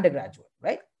an undergraduate,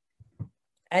 right?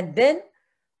 And then,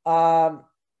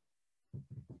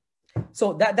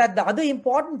 so that the other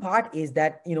important part is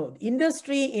that,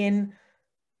 industry in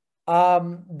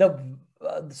the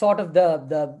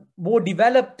more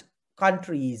developed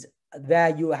countries,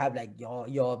 where you have like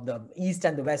the East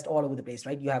and the West all over the place,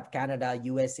 right? You have Canada,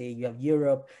 USA, you have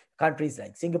Europe, countries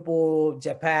like Singapore,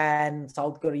 Japan,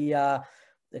 South Korea,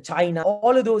 China,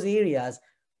 all of those areas.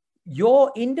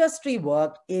 Your industry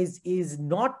work is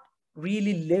not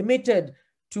really limited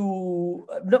to,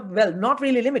 not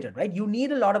really limited, right? You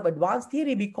need a lot of advanced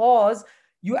theory because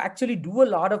you actually do a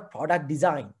lot of product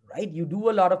design, right? You do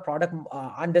a lot of product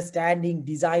understanding,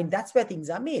 design. That's where things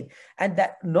are made. And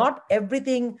that you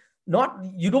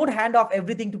don't hand off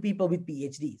everything to people with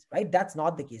PhDs, right? That's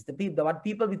not the case. What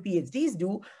people with PhDs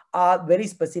do are very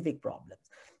specific problems.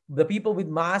 The people with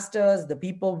masters, the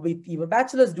people with even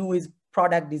bachelors do is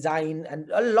product design, and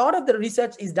a lot of the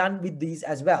research is done with these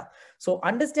as well. So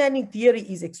understanding theory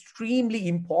is extremely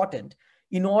important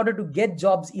in order to get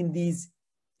jobs in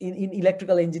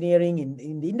electrical engineering,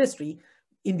 in the industry,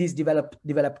 in these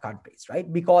developed countries,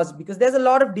 right? Because there's a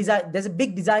lot of design, there's a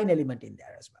big design element in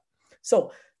there as well.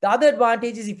 So the other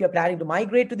advantage is, if you're planning to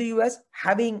migrate to the US,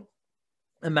 having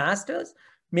a master's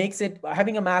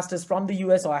having a master's from the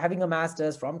US or having a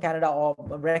master's from Canada or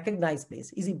a recognized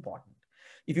place is important.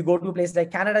 If you go to a place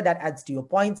like Canada, that adds to your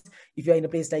points. If you're in a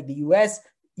place like the US,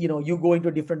 you go into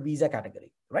a different visa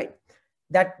category, right?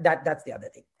 That's the other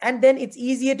thing. And then it's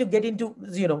easier to get into,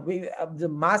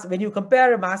 when you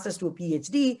compare a master's to a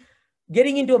PhD,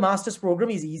 getting into a master's program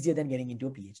is easier than getting into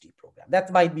a PhD program.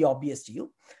 That might be obvious to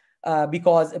you.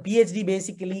 Because a PhD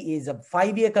basically is a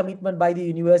 5-year commitment by the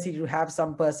university to have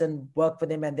some person work for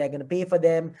them, and they're going to pay for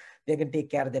them. They're going to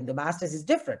take care of them. The master's is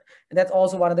different. And that's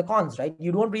also one of the cons, right?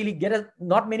 You don't really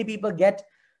not many people get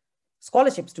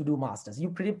scholarships to do masters.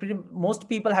 Most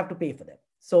people have to pay for them.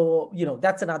 So,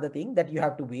 that's another thing that you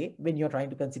have to weigh when you're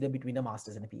trying to consider between a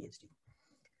master's and a PhD.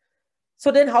 So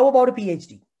then how about a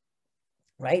PhD,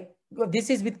 right? This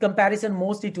is with comparison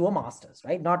mostly to a master's,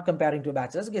 right? Not comparing to a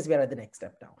bachelor's, because we're at the next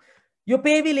step now. Your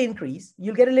pay will increase.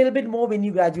 You'll get a little bit more when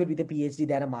you graduate with a PhD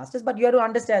than a master's, but you have to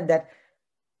understand that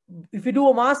if you do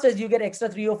a master's, you get extra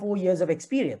 3 or 4 years of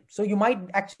experience. So you might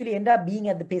actually end up being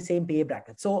at the same pay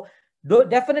bracket. So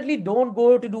definitely don't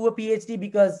go to do a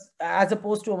PhD as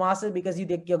opposed to a master's because you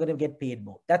think you're going to get paid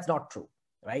more. That's not true,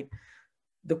 right?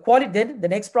 Then the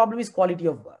next problem is quality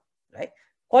of work, right?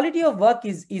 Quality of work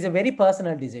is a very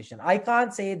personal decision. I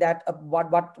can't say that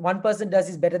what one person does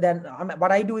is better than,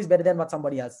 what I do is better than what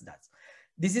somebody else does.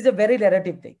 This is a very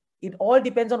relative thing. It all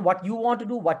depends on what you want to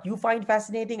do, what you find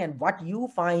fascinating, and what you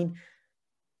find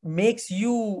makes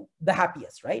you the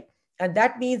happiest, right? And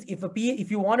that means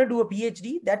if you want to do a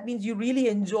PhD, that means you really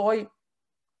enjoy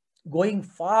going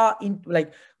far into,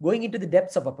 like, going into the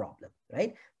depths of a problem,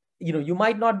 right? You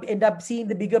might not end up seeing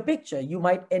the bigger picture. You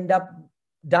might end up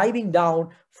diving down,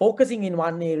 focusing in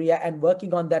one area and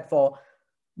working on that for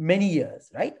many years,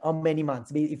 right? Or many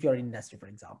months, if you're in industry, for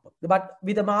example. But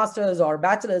with a master's or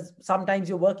bachelor's, sometimes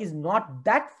your work is not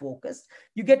that focused.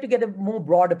 You get to get a more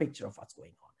broader picture of what's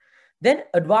going on. Then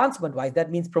advancement wise,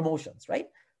 that means promotions, right?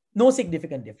 No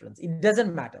significant difference. It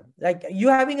doesn't matter. Like, you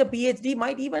having a PhD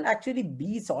might even actually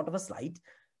be sort of a slight,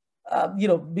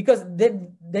 because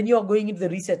then you're going into the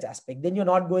research aspect. Then you're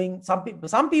not going.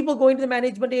 Some people go into the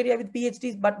management area with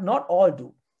PhDs, but not all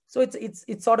do. So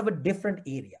it's sort of a different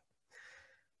area.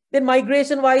 Then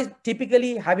migration wise,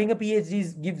 typically having a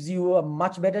PhD gives you a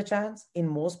much better chance in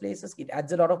most places. It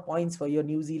adds a lot of points for your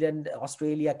New Zealand,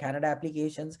 Australia, Canada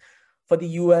applications. For the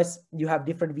US, you have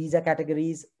different visa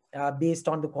categories based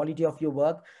on the quality of your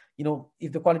work.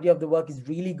 If the quality of the work is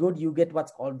really good, you get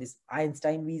what's called this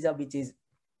Einstein visa, which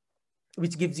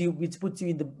puts you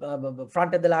in the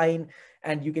front of the line,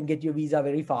 and you can get your visa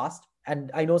very fast.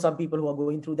 And I know some people who are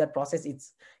going through that process.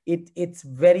 It's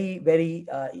very, very,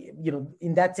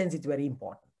 in that sense, it's very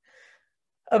important.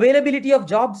 Availability of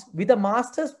jobs with a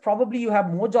master's, probably you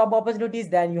have more job opportunities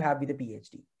than you have with a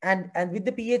PhD. And with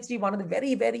the PhD, one of the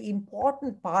very, very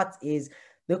important parts is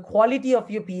the quality of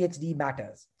your PhD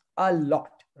matters a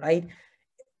lot, right?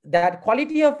 That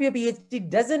quality of your PhD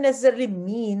doesn't necessarily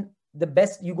mean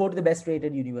you go to the best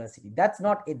rated university. That's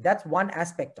not it. That's one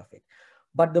aspect of it.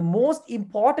 But the most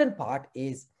important part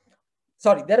is,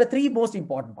 there are three most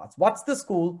important parts. What's the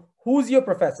school? Who's your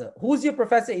professor? Who's your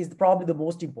professor is probably the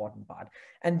most important part.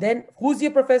 And then who's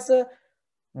your professor?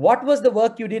 What was the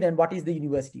work you did? And what is the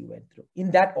university you went through?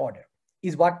 In that order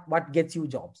is what gets you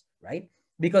jobs, right?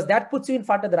 Because that puts you in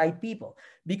front of the right people.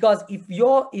 Because if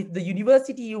the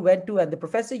university you went to and the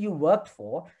professor you worked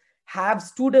for have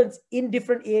students in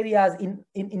different areas,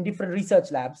 in different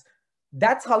research labs,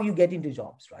 that's how you get into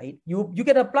jobs, right? You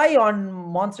can apply on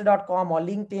monster.com or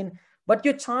LinkedIn, but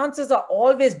your chances are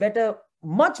always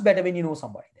much better when you know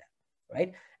somebody there,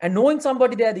 right? And knowing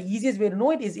somebody there, the easiest way to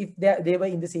know it is if they were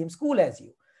in the same school as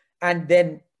you. And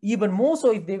then even more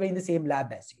so if they were in the same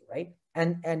lab as you, right?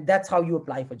 And that's how you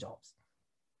apply for jobs.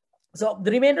 So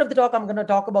the remainder of the talk, I'm going to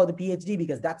talk about the PhD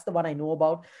because that's the one I know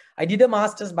about. I did a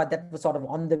master's, but that was sort of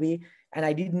on the way. And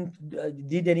I didn't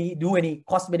do any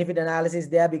cost benefit analysis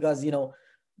there because,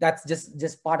 that's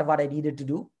just part of what I needed to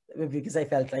do because I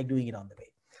felt like doing it on the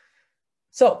way.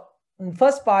 So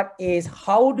first part is,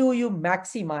 how do you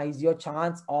maximize your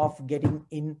chance of getting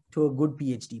into a good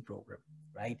PhD program,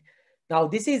 right? Now,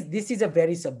 this is a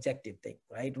very subjective thing,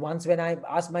 right? Once when I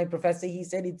asked my professor, he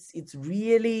said it's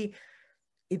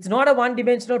not a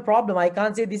one-dimensional problem. I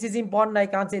can't say this is important. I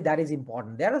can't say that is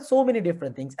important. There are so many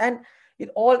different things. And it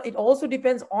also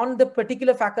depends on the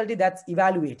particular faculty that's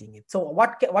evaluating it. So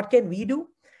what can we do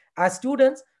as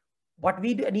students? What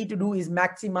we need to do is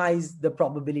maximize the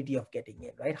probability of getting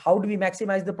in, right? How do we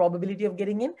maximize the probability of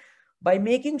getting in? By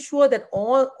making sure that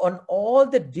on all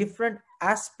the different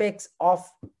aspects of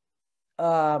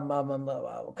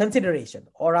consideration,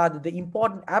 or rather the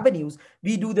important avenues,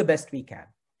 we do the best we can.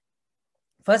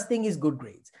 First thing is good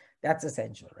grades. That's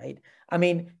essential, right? I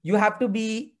mean, you have to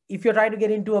be, if you're trying to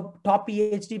get into a top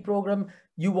PhD program,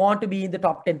 you want to be in the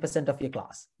top 10% of your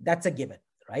class. That's a given,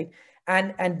 right?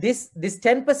 And this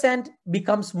 10%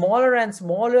 becomes smaller and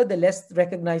smaller the less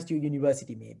recognized your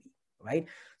university may be, right?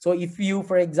 So if you,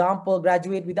 for example,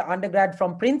 graduate with an undergrad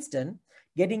from Princeton,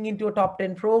 getting into a top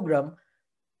 10 program,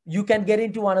 you can get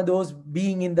into one of those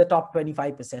being in the top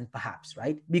 25% perhaps,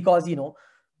 right? Because,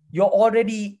 you're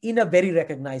already in a very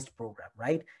recognized program,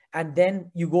 right? And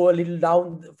then you go a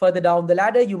little further down the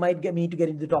ladder, you might need to get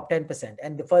into the top 10%,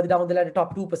 and the further down the ladder,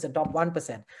 top 2%, top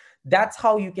 1%. That's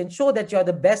how you can show that you're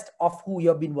the best of who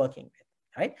you've been working with,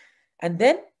 right? And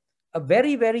then a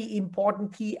very, very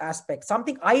important key aspect,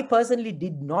 something I personally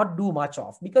did not do much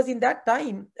of, because in that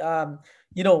time,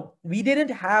 we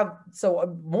didn't have,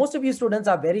 so most of you students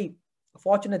are very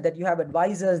fortunate that you have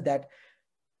advisors that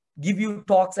give you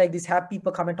talks like this, have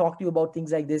people come and talk to you about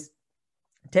things like this,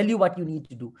 tell you what you need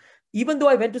to do. Even though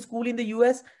I went to school in the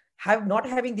US, not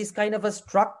having this kind of a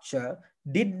structure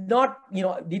did not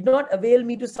avail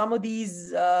me to some of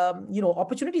these,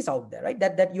 opportunities out there, right?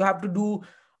 That you have to do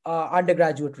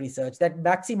undergraduate research that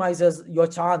maximizes your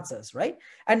chances, right?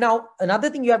 And now another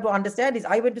thing you have to understand is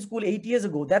I went to school 8 years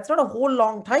ago. That's not a whole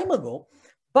long time ago,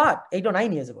 but 8 or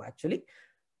 9 years ago, actually.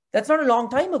 That's not a long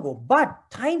time ago, but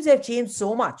times have changed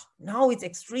so much. Now it's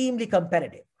extremely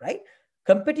competitive, right?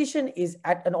 Competition is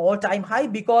at an all-time high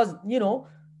because,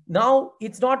 now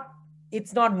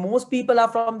it's not most people are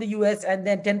from the US and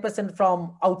then 10%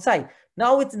 from outside.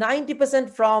 Now it's 90%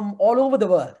 from all over the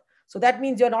world. So that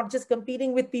means you're not just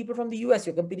competing with people from the US,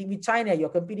 you're competing with China, you're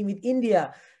competing with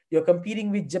India, you're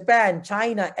competing with Japan,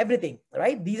 China, everything,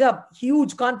 right? These are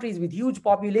huge countries with huge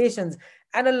populations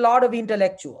and a lot of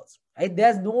intellectuals, right?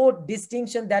 There's no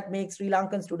distinction that makes Sri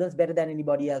Lankan students better than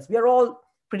anybody else. We are all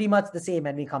pretty much the same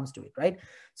when it comes to it, right?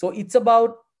 So it's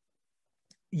about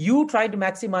you try to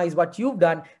maximize what you've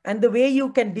done, and the way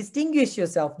you can distinguish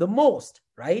yourself the most,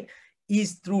 right,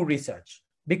 is through research,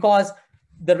 because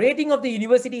the rating of the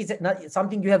university is not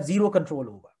something you have zero control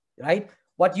over, right?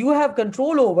 What you have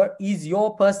control over is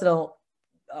your personal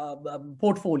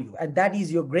portfolio, and that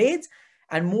is your grades,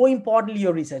 and more importantly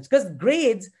your research, because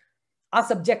grades are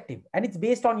subjective and it's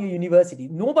based on your university.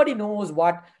 Nobody knows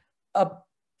what a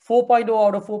 4.0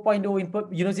 out of 4.0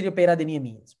 in University of Peradeniya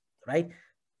means, right?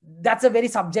 That's a very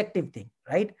subjective thing,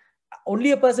 right?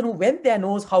 Only a person who went there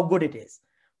knows how good it is.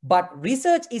 But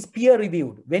research is peer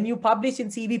reviewed. When you publish in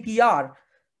CVPR,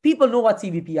 people know what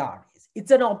CVPR is.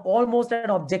 It's almost an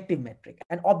objective metric,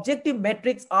 and objective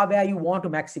metrics are where you want to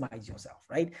maximize yourself,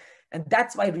 right? And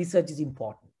that's why research is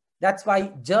important. That's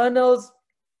why journals,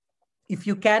 if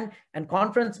you can, and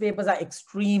conference papers are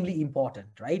extremely important,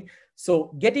 right?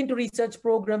 So get into research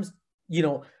programs,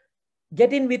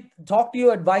 talk to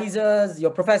your advisors,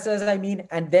 your professors,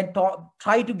 and then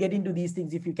try to get into these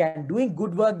things if you can. Doing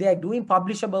good work there, doing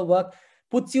publishable work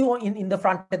puts you in the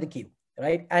front of the queue,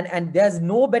 right? And there's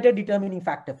no better determining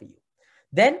factor for you.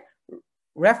 Then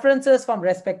references from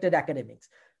respected academics.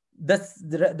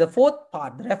 The fourth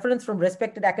part, the reference from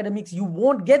respected academics, you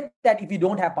won't get that if you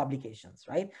don't have publications,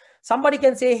 right? Somebody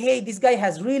can say, hey, this guy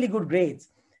has really good grades.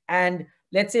 And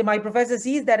let's say my professor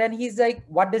sees that and he's like,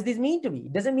 what does this mean to me?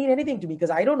 It doesn't mean anything to me because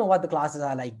I don't know what the classes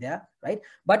are like there, right?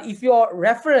 But if your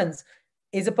reference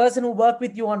is a person who worked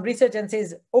with you on research and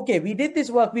says, okay, we did this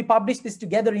work, we published this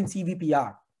together in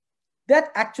CVPR, that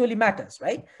actually matters,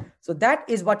 right? So that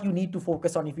is what you need to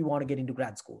focus on if you want to get into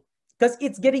grad school, because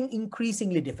it's getting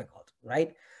increasingly difficult,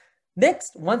 right?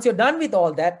 Next, once you're done with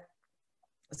all that,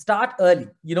 start early.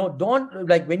 Don't,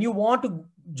 like, when you want to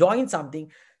join something,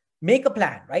 make a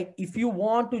plan, right? If you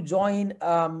want to join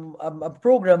a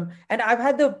program, and I've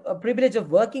had the privilege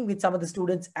of working with some of the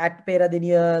students at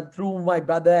Peradeniya through my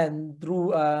brother and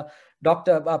through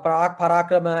Dr.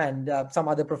 Parakrama and some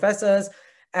other professors.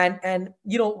 And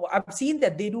I've seen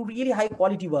that they do really high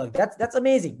quality work. That's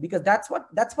amazing, because that's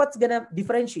what's gonna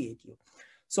differentiate you.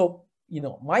 So,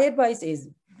 my advice is,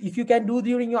 if you can do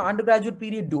during your undergraduate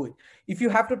period, do it. If you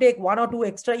have to take 1 or 2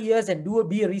 extra years and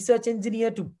be a research engineer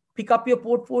to pick up your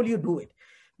portfolio, do it.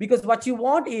 Because what you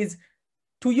want is,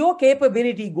 to your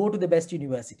capability, go to the best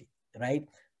university, right?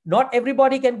 Not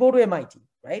everybody can go to MIT,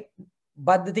 right?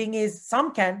 But the thing is,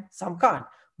 some can, some can't.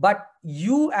 But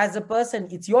you as a person,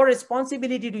 it's your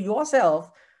responsibility to yourself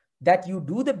that you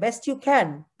do the best you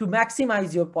can to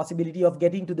maximize your possibility of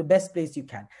getting to the best place you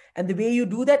can. And the way you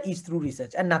do that is through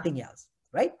research and nothing else,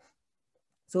 right?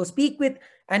 So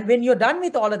and when you're done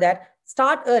with all of that,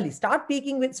 start early. Start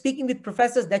speaking with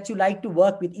professors that you like to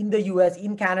work with in the US,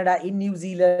 in Canada, in New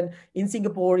Zealand, in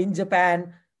Singapore, in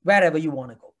Japan, wherever you want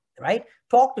to go, right?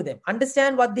 Talk to them,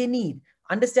 understand what they need,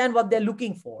 understand what they're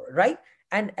looking for, right?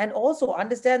 And also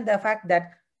understand the fact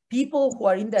that people who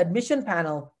are in the admission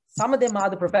panel, some of them are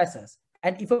the professors.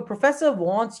 And if a professor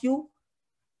wants you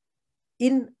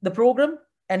in the program,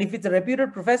 and if it's a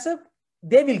reputed professor,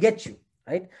 they will get you,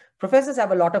 right? Professors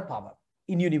have a lot of power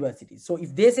in universities. So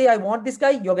if they say, I want this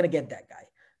guy, you're going to get that guy.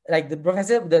 Like the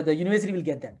professor, the university will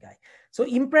get that guy. So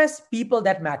impress people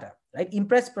that matter, right?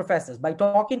 Impress professors by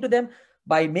talking to them,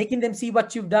 by making them see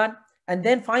what you've done. And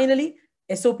then finally,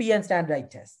 SOP and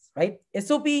standardized tests, right?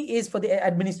 SOP is for the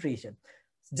administration.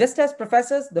 Just as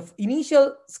professors, the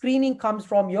initial screening comes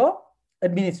from your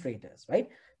administrators, right?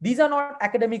 These are not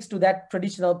academics to that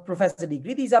traditional professor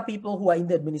degree. These are people who are in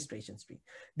the administration stream.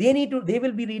 They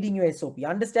will be reading your SOP,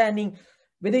 understanding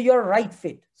whether you're a right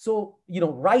fit. So,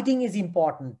 writing is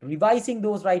important. Revising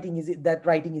writing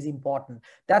is important.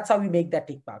 That's how we make that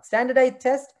tick mark. Standardized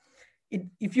test,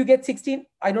 if you get 16,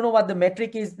 I don't know what the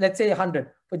metric is, let's say 100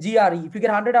 for GRE. If you get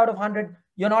 100 out of 100,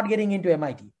 you're not getting into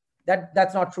MIT.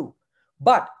 That's not true.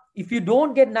 But if you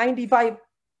don't get 95,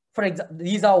 for example,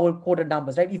 these are all quoted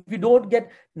numbers, right? If you don't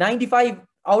get 95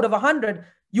 out of 100,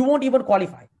 you won't even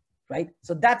qualify, right?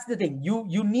 So that's the thing.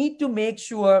 You need to make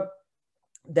sure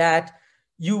that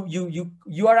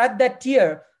you are at that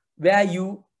tier where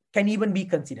you can even be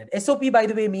considered. SOP, by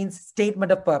the way, means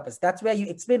statement of purpose. That's where you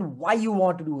explain why you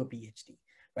want to do a PhD,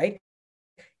 right?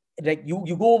 Like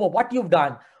you go over what you've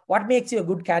done, what makes you a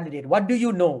good candidate, what do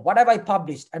you know, what have I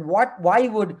published, and why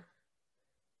would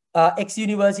X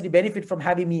university benefit from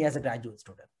having me as a graduate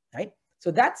student, right?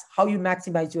 So that's how you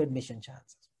maximize your admission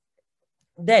chances.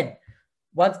 Then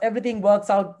once everything works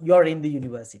out, you're in the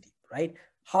university, right?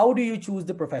 How do you choose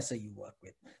the professor you work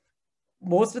with?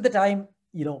 Most of the time,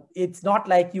 it's not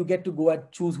like you get to go and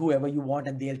choose whoever you want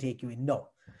and they'll take you in. No.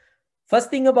 First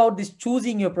thing about this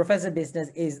choosing your professor business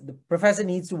is the professor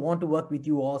needs to want to work with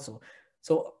you also.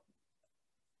 So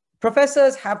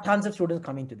professors have tons of students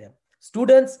coming to them.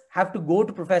 Students have to go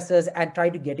to professors and try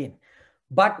to get in.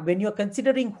 But when you're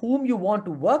considering whom you want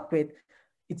to work with,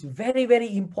 it's very,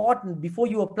 very important before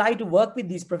you apply to work with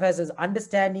these professors,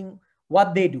 understanding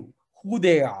what they do, who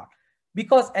they are.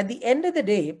 Because at the end of the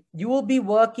day, you will be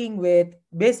working with,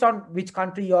 based on which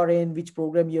country you're in, which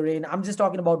program you're in. I'm just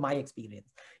talking about my experience.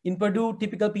 In Purdue,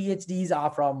 typical PhDs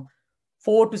are from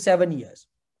 4 to 7 years,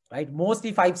 right?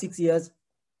 Mostly 5-6 years.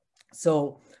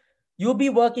 So you'll be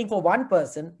working for one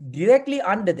person directly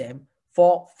under them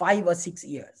for 5 or 6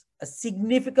 years, a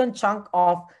significant chunk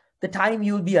of the time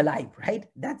you'll be alive, right?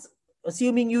 That's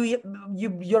assuming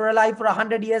you're alive for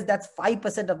 100 years, that's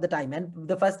 5% of the time. And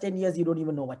the first 10 years, you don't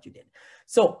even know what you did.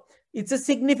 So it's a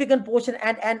significant portion,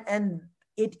 and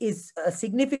it is a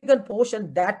significant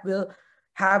portion that will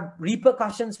have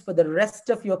repercussions for the rest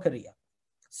of your career.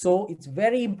 So it's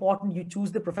very important you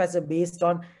choose the professor based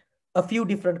on a few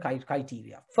different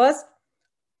criteria. First,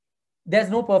 there's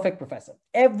no perfect professor.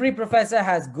 Every professor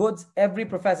has goods, every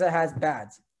professor has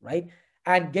bads, right?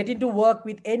 And getting to work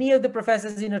with any of the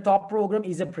professors in a top program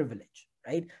is a privilege,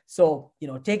 right? So,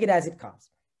 take it as it comes.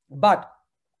 But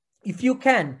if you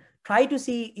can, try to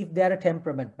see if they're a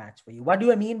temperament match for you. What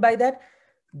do I mean by that?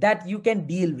 That you can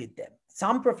deal with them.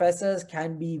 Some professors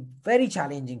can be very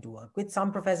challenging to work with.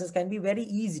 Some professors can be very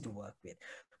easy to work with.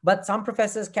 But some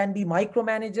professors can be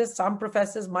micromanagers. Some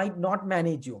professors might not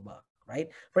manage your work, right?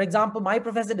 For example, my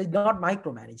professor did not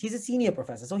micromanage. He's a senior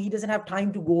professor, so he doesn't have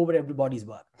time to go over everybody's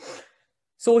work.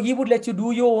 So he would let you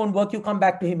do your own work. You come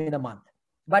back to him in a month.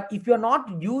 But if you're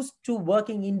not used to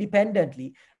working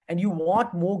independently and you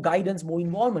want more guidance, more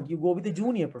involvement, you go with a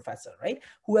junior professor, right?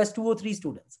 Who has 2 or 3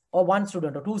 students, or 1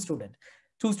 student or 2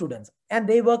 students, and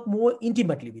they work more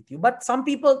intimately with you. But some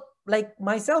people, like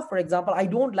myself, for example, I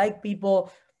don't like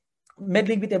people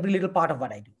meddling with every little part of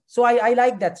what I do. So I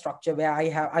like that structure where I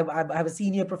have a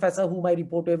senior professor whom I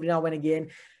report to every now and again,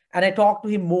 and I talk to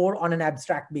him more on an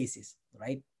abstract basis,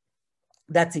 right?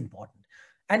 That's important.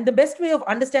 And the best way of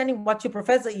understanding what your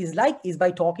professor is like is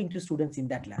by talking to students in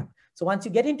that lab. So once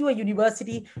you get into a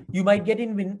university, you might get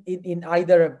in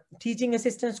either a teaching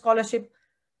assistant scholarship,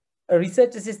 a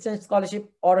research assistant scholarship,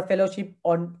 or a fellowship,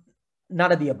 or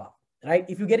none of the above, right?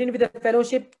 If you get in with a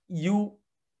fellowship, you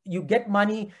get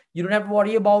money. You don't have to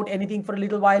worry about anything for a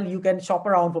little while. You can shop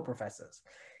around for professors.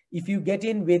 If you get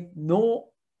in with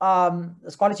no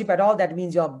scholarship at all, that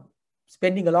means you're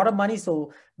spending a lot of money.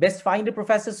 So best find a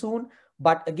professor soon.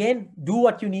 But again, do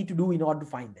what you need to do in order to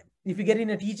find them. If you get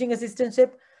in a teaching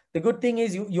assistantship, the good thing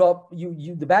is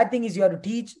the bad thing is you have to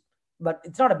teach, but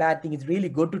it's not a bad thing. It's really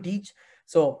good to teach.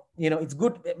 So, it's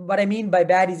good. What I mean by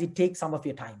bad is it takes some of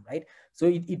your time, right? So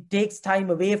it takes time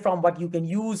away from what you can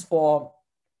use for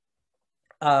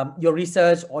your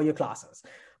research or your classes.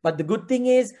 But the good thing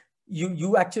is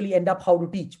you actually end up how to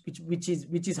teach, which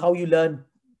is how you learn,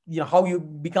 how you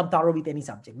become thorough with any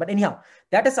subject. But anyhow,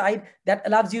 that aside, that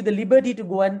allows you the liberty to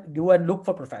go and look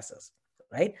for professors,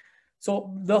 right?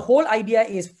 So the whole idea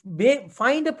is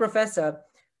find a professor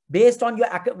based on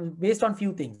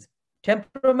few things: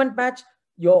 temperament match,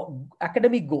 your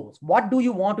academic goals. What do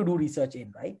you want to do research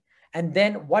in, right? And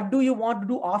then what do you want to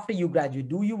do after you graduate?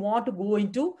 Do you want to go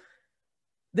into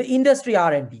the industry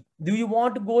R&D? Do you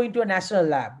want to go into a national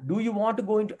lab? Do you want to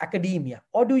go into academia?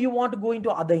 Or do you want to go into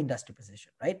other industry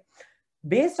position, right?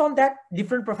 Based on that,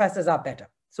 different professors are better.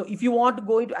 So if you want to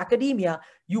go into academia,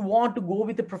 you want to go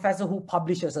with a professor who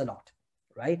publishes a lot,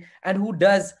 right? And who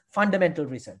does fundamental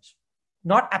research,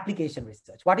 not application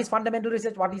research. What is fundamental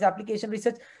research? What is application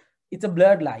research? It's a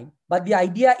blurred line. But the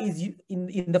idea is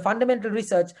in the fundamental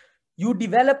research, you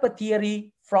develop a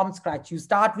theory from scratch. You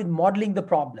start with modeling the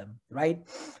problem, right?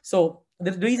 So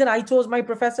the reason I chose my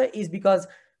professor is because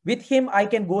with him, I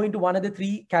can go into one of the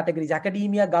 3 categories: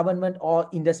 academia, government, or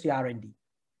industry R&D.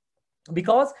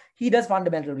 Because he does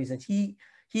fundamental research.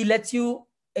 He lets you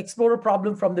explore a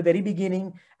problem from the very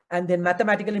beginning and then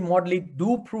mathematically model it,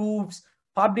 do proofs,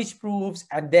 publish proofs,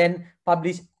 and then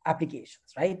publish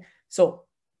applications, right? So,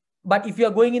 but if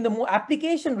you're going in the more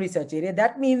application research area,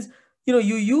 that means you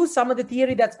use some of the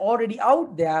theory that's already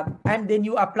out there and then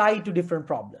you apply it to different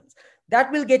problems.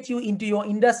 That will get you into your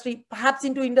industry, perhaps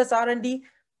into industry R&D,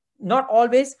 not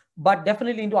always, but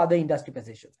definitely into other industry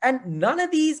positions. And none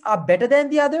of these are better than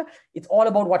the other. It's all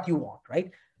about what you want,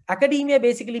 right? Academia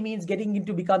basically means getting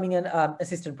into becoming an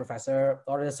assistant professor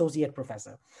or an associate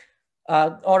professor,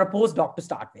 or a postdoc to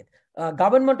start with.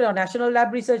 Government or national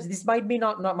lab research, this might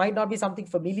not be something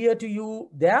familiar to you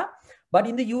there, but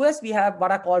in the US, we have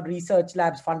what are called research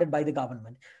labs funded by the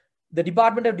government. The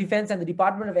Department of Defense and the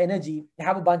Department of Energy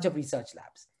have a bunch of research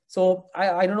labs. So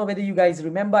I don't know whether you guys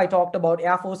remember, I talked about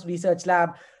Air Force Research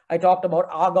Lab, I talked about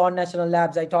Argonne National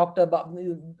Labs, I talked about,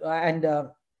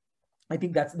 I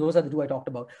think those are the two I talked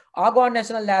about. Argonne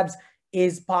National Labs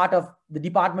is part of the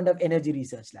Department of Energy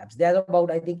Research Labs. There's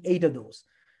about, I think, 8 of those.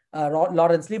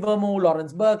 Lawrence Livermore,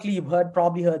 Lawrence Berkeley, you've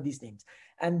probably heard these names.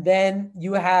 And then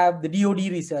you have the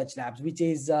DoD Research Labs, which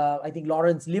is, I think,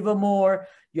 Lawrence Livermore,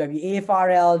 you have the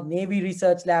AFRL, Navy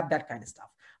Research Lab, that kind of stuff.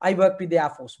 I worked with the Air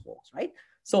Force folks, right?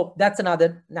 So that's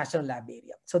another national lab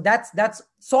area. So that's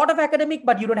sort of academic,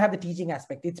 but you don't have the teaching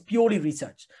aspect. It's purely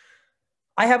research.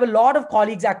 I have a lot of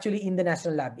colleagues actually in the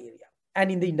national lab area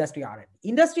and in the industry R&D.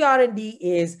 Industry R&D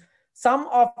is some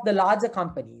of the larger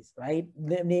companies, right?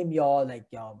 Name your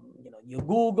your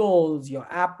Googles, your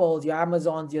Apples, your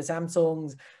Amazons, your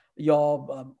Samsungs,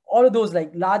 your all of those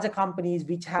like larger companies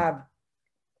which have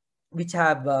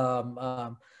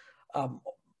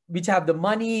the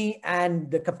money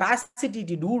and the capacity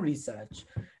to do research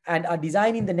and are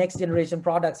designing the next generation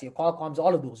products, your Qualcomms,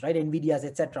 all of those, right? NVIDIAs,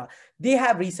 etc. They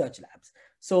have research labs.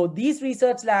 So these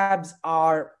research labs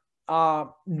are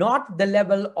not the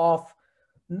level of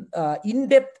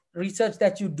in-depth research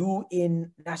that you do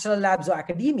in national labs or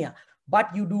academia,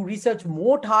 but you do research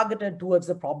more targeted towards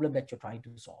the problem that you're trying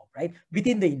to solve, right?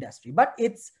 Within the industry, but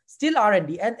it's still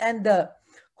R&D. And the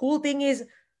cool thing is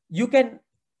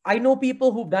I know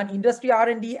people who've done industry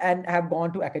R&D and have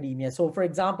gone to academia. So for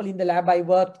example, in the lab I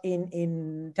worked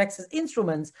in Texas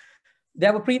Instruments,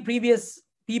 there were previous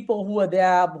people who were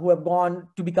there who have gone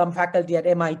to become faculty at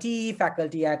MIT,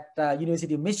 faculty at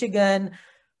University of Michigan,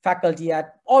 faculty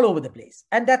at all over the place.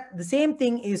 And that the same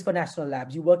thing is for national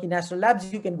labs. You work in national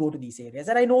labs, you can go to these areas.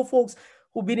 And I know folks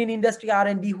who've been in industry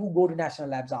R&D who go to national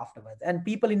labs afterwards, and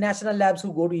people in national labs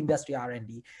who go to industry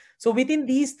R&D. So within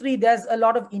these three, there's a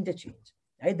lot of interchange,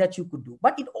 right, that you could do.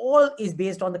 But it all is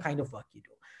based on the kind of work you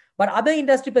do. But other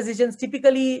industry positions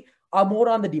typically are more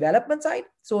on the development side.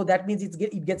 So that means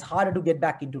it gets harder to get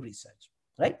back into research,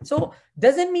 right? So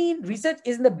doesn't mean research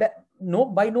isn't the best. No,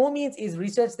 by no means is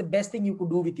research the best thing you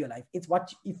could do with your life. It's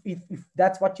what, if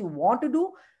that's what you want to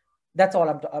do, that's all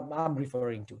I'm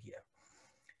referring to here.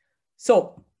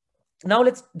 So now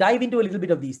let's dive into a little bit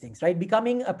of these things, right?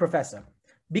 Becoming a professor.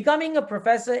 Becoming a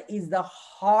professor is the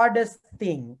hardest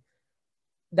thing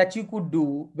that you could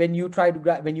do when you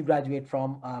graduate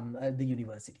from the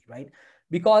university, right?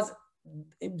 Because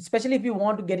especially if you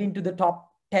want to get into the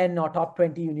top 10 or top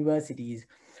 20 universities,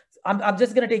 I'm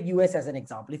just going to take US as an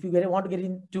example. If you want to get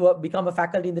into become a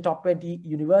faculty in the top 20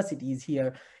 universities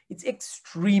here, it's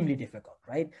extremely difficult,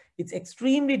 right? It's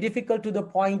extremely difficult to the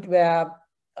point where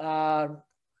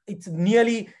it's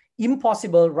nearly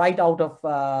impossible right out of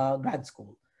grad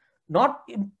school. Not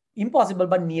impossible,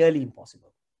 but nearly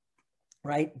impossible,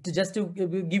 right? Just to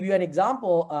give you an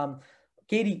example,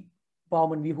 Katie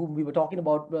Bauman, whom we were talking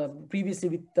about previously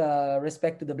with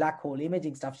respect to the black hole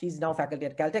imaging stuff, she's now faculty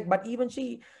at Caltech, but even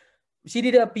she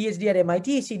did a PhD at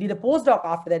MIT. She did a postdoc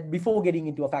after that before getting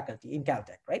into a faculty in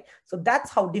Caltech, right? So that's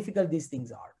how difficult these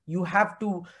things are. You have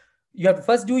to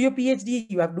first do your PhD,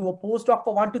 you have to do a postdoc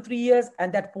for 1 to 3 years,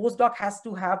 and that postdoc has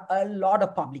to have a lot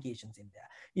of publications in there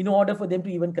in order for them to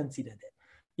even consider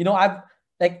that.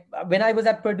 When I was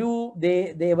at Purdue,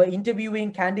 they were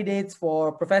interviewing candidates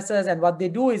for professors, and what they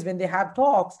do is when they have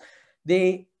talks,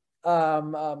 they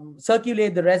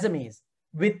circulate the resumes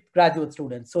with graduate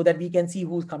students so that we can see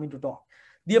who's coming to talk.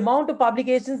 The amount of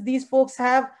publications these folks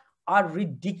have are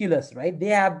ridiculous, right? They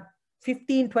have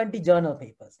 15, 20 journal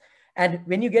papers. And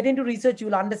when you get into research,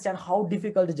 you'll understand how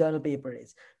difficult a journal paper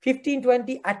is. 15,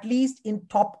 20, at least in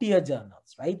top tier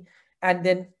journals, right? And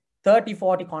then 30,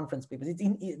 40 conference papers. It's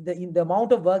in the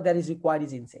amount of work that is required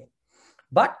is insane.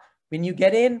 But when you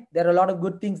get in, there are a lot of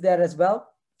good things there as well.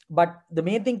 But the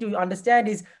main thing to understand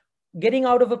is getting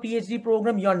out of a PhD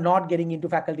program, you're not getting into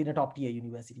faculty in a top tier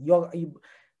university.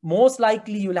 Most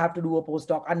likely you'll have to do a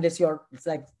postdoc unless you're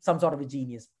like some sort of a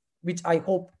genius, which I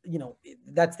hope,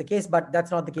 that's the case, but that's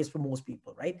not the case for most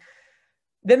people, right?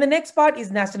 Then the next part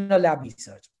is national lab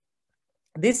research.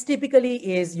 This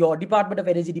typically is your Department of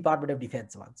Energy, Department of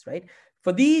Defense ones, right?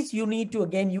 For these, you need to,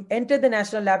 again, you enter the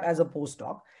national lab as a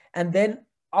postdoc, and then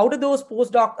out of those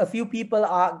postdoc, a few people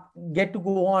get to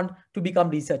go on to become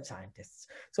research scientists.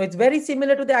 So it's very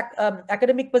similar to the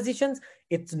academic positions.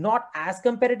 It's not as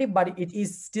competitive, but it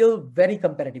is still very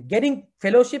competitive. Getting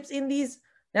fellowships in these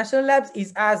national labs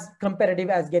is as competitive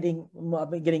as getting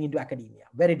into academia.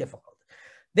 Very difficult.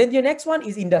 Then your next one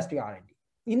is industry R&D.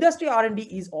 Industry R&D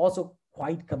is also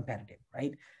quite competitive,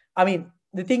 right? I mean,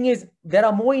 the thing is, there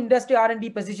are more industry R&D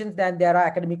positions than there are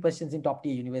academic positions in top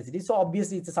tier universities. So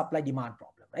obviously it's a supply demand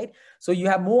problem, right? So you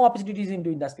have more opportunities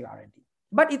into industry R&D.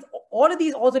 But it's, all of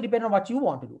these also depend on what you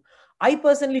want to do. I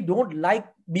personally don't like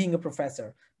being a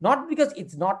professor, not because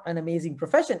it's not an amazing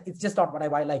profession. It's just not what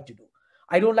I like to do.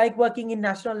 I don't like working in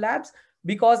national labs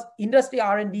because industry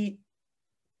R&D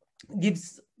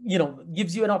gives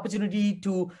you an opportunity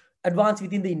to advance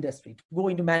within the industry, to go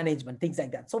into management, things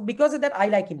like that. So because of that, I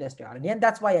like industry R&D, and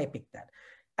that's why I picked that.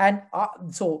 And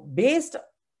so based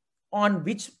on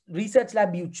which research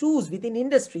lab you choose within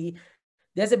industry,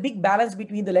 there's a big balance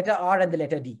between the letter R and the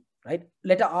letter D, right?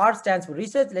 Letter R stands for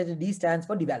research, letter D stands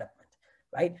for development,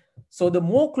 right? So the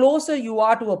more closer you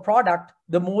are to a product,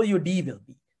 the more your D will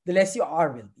be, the less your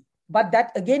R will be. But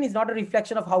that again is not a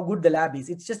reflection of how good the lab is.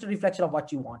 It's just a reflection of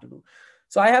what you want to do.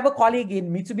 So I have a colleague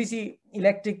in Mitsubishi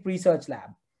Electric Research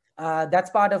Lab. That's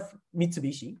part of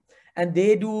Mitsubishi. And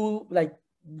they do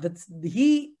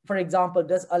he, for example,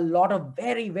 does a lot of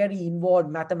very, very involved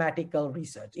mathematical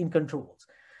research in controls.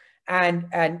 And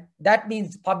that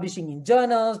means publishing in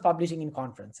journals, publishing in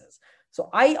conferences. So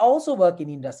I also work in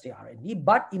industry R&D,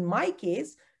 but in my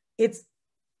case, it's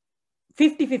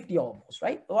 50-50 almost,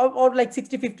 right? Or like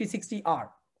 60-50, 60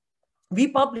 R. We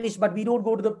publish, but we don't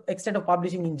go to the extent of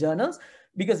publishing in journals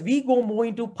because we go more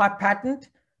into patent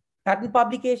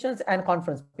publications and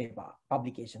conference paper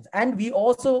publications. And we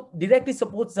also directly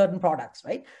support certain products,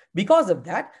 right? Because of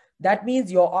that, that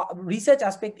means your research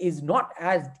aspect is not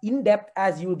as in-depth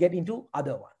as you'll get into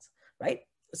other ones, right?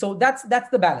 So that's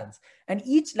the balance. And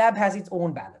each lab has its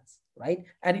own balance, right?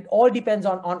 And it all depends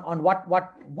on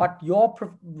what your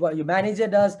manager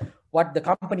does, what the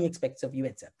company expects of you,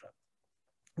 etc.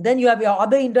 Then you have your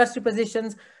other industry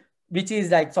positions, which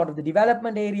is like sort of the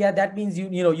development area. That means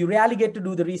you rarely get to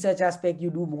do the research aspect.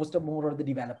 You do more of the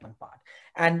development part.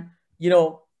 And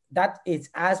that is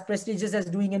as prestigious as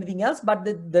doing anything else. But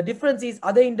the difference is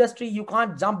other industry, you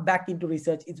can't jump back into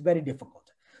research. It's very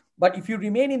difficult. But if you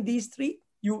remain in these three,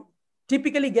 you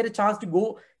typically get a chance to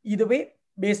go either way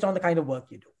based on the kind of work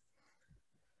you do.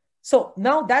 So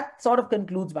now that sort of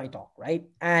concludes my talk, right?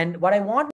 And what I want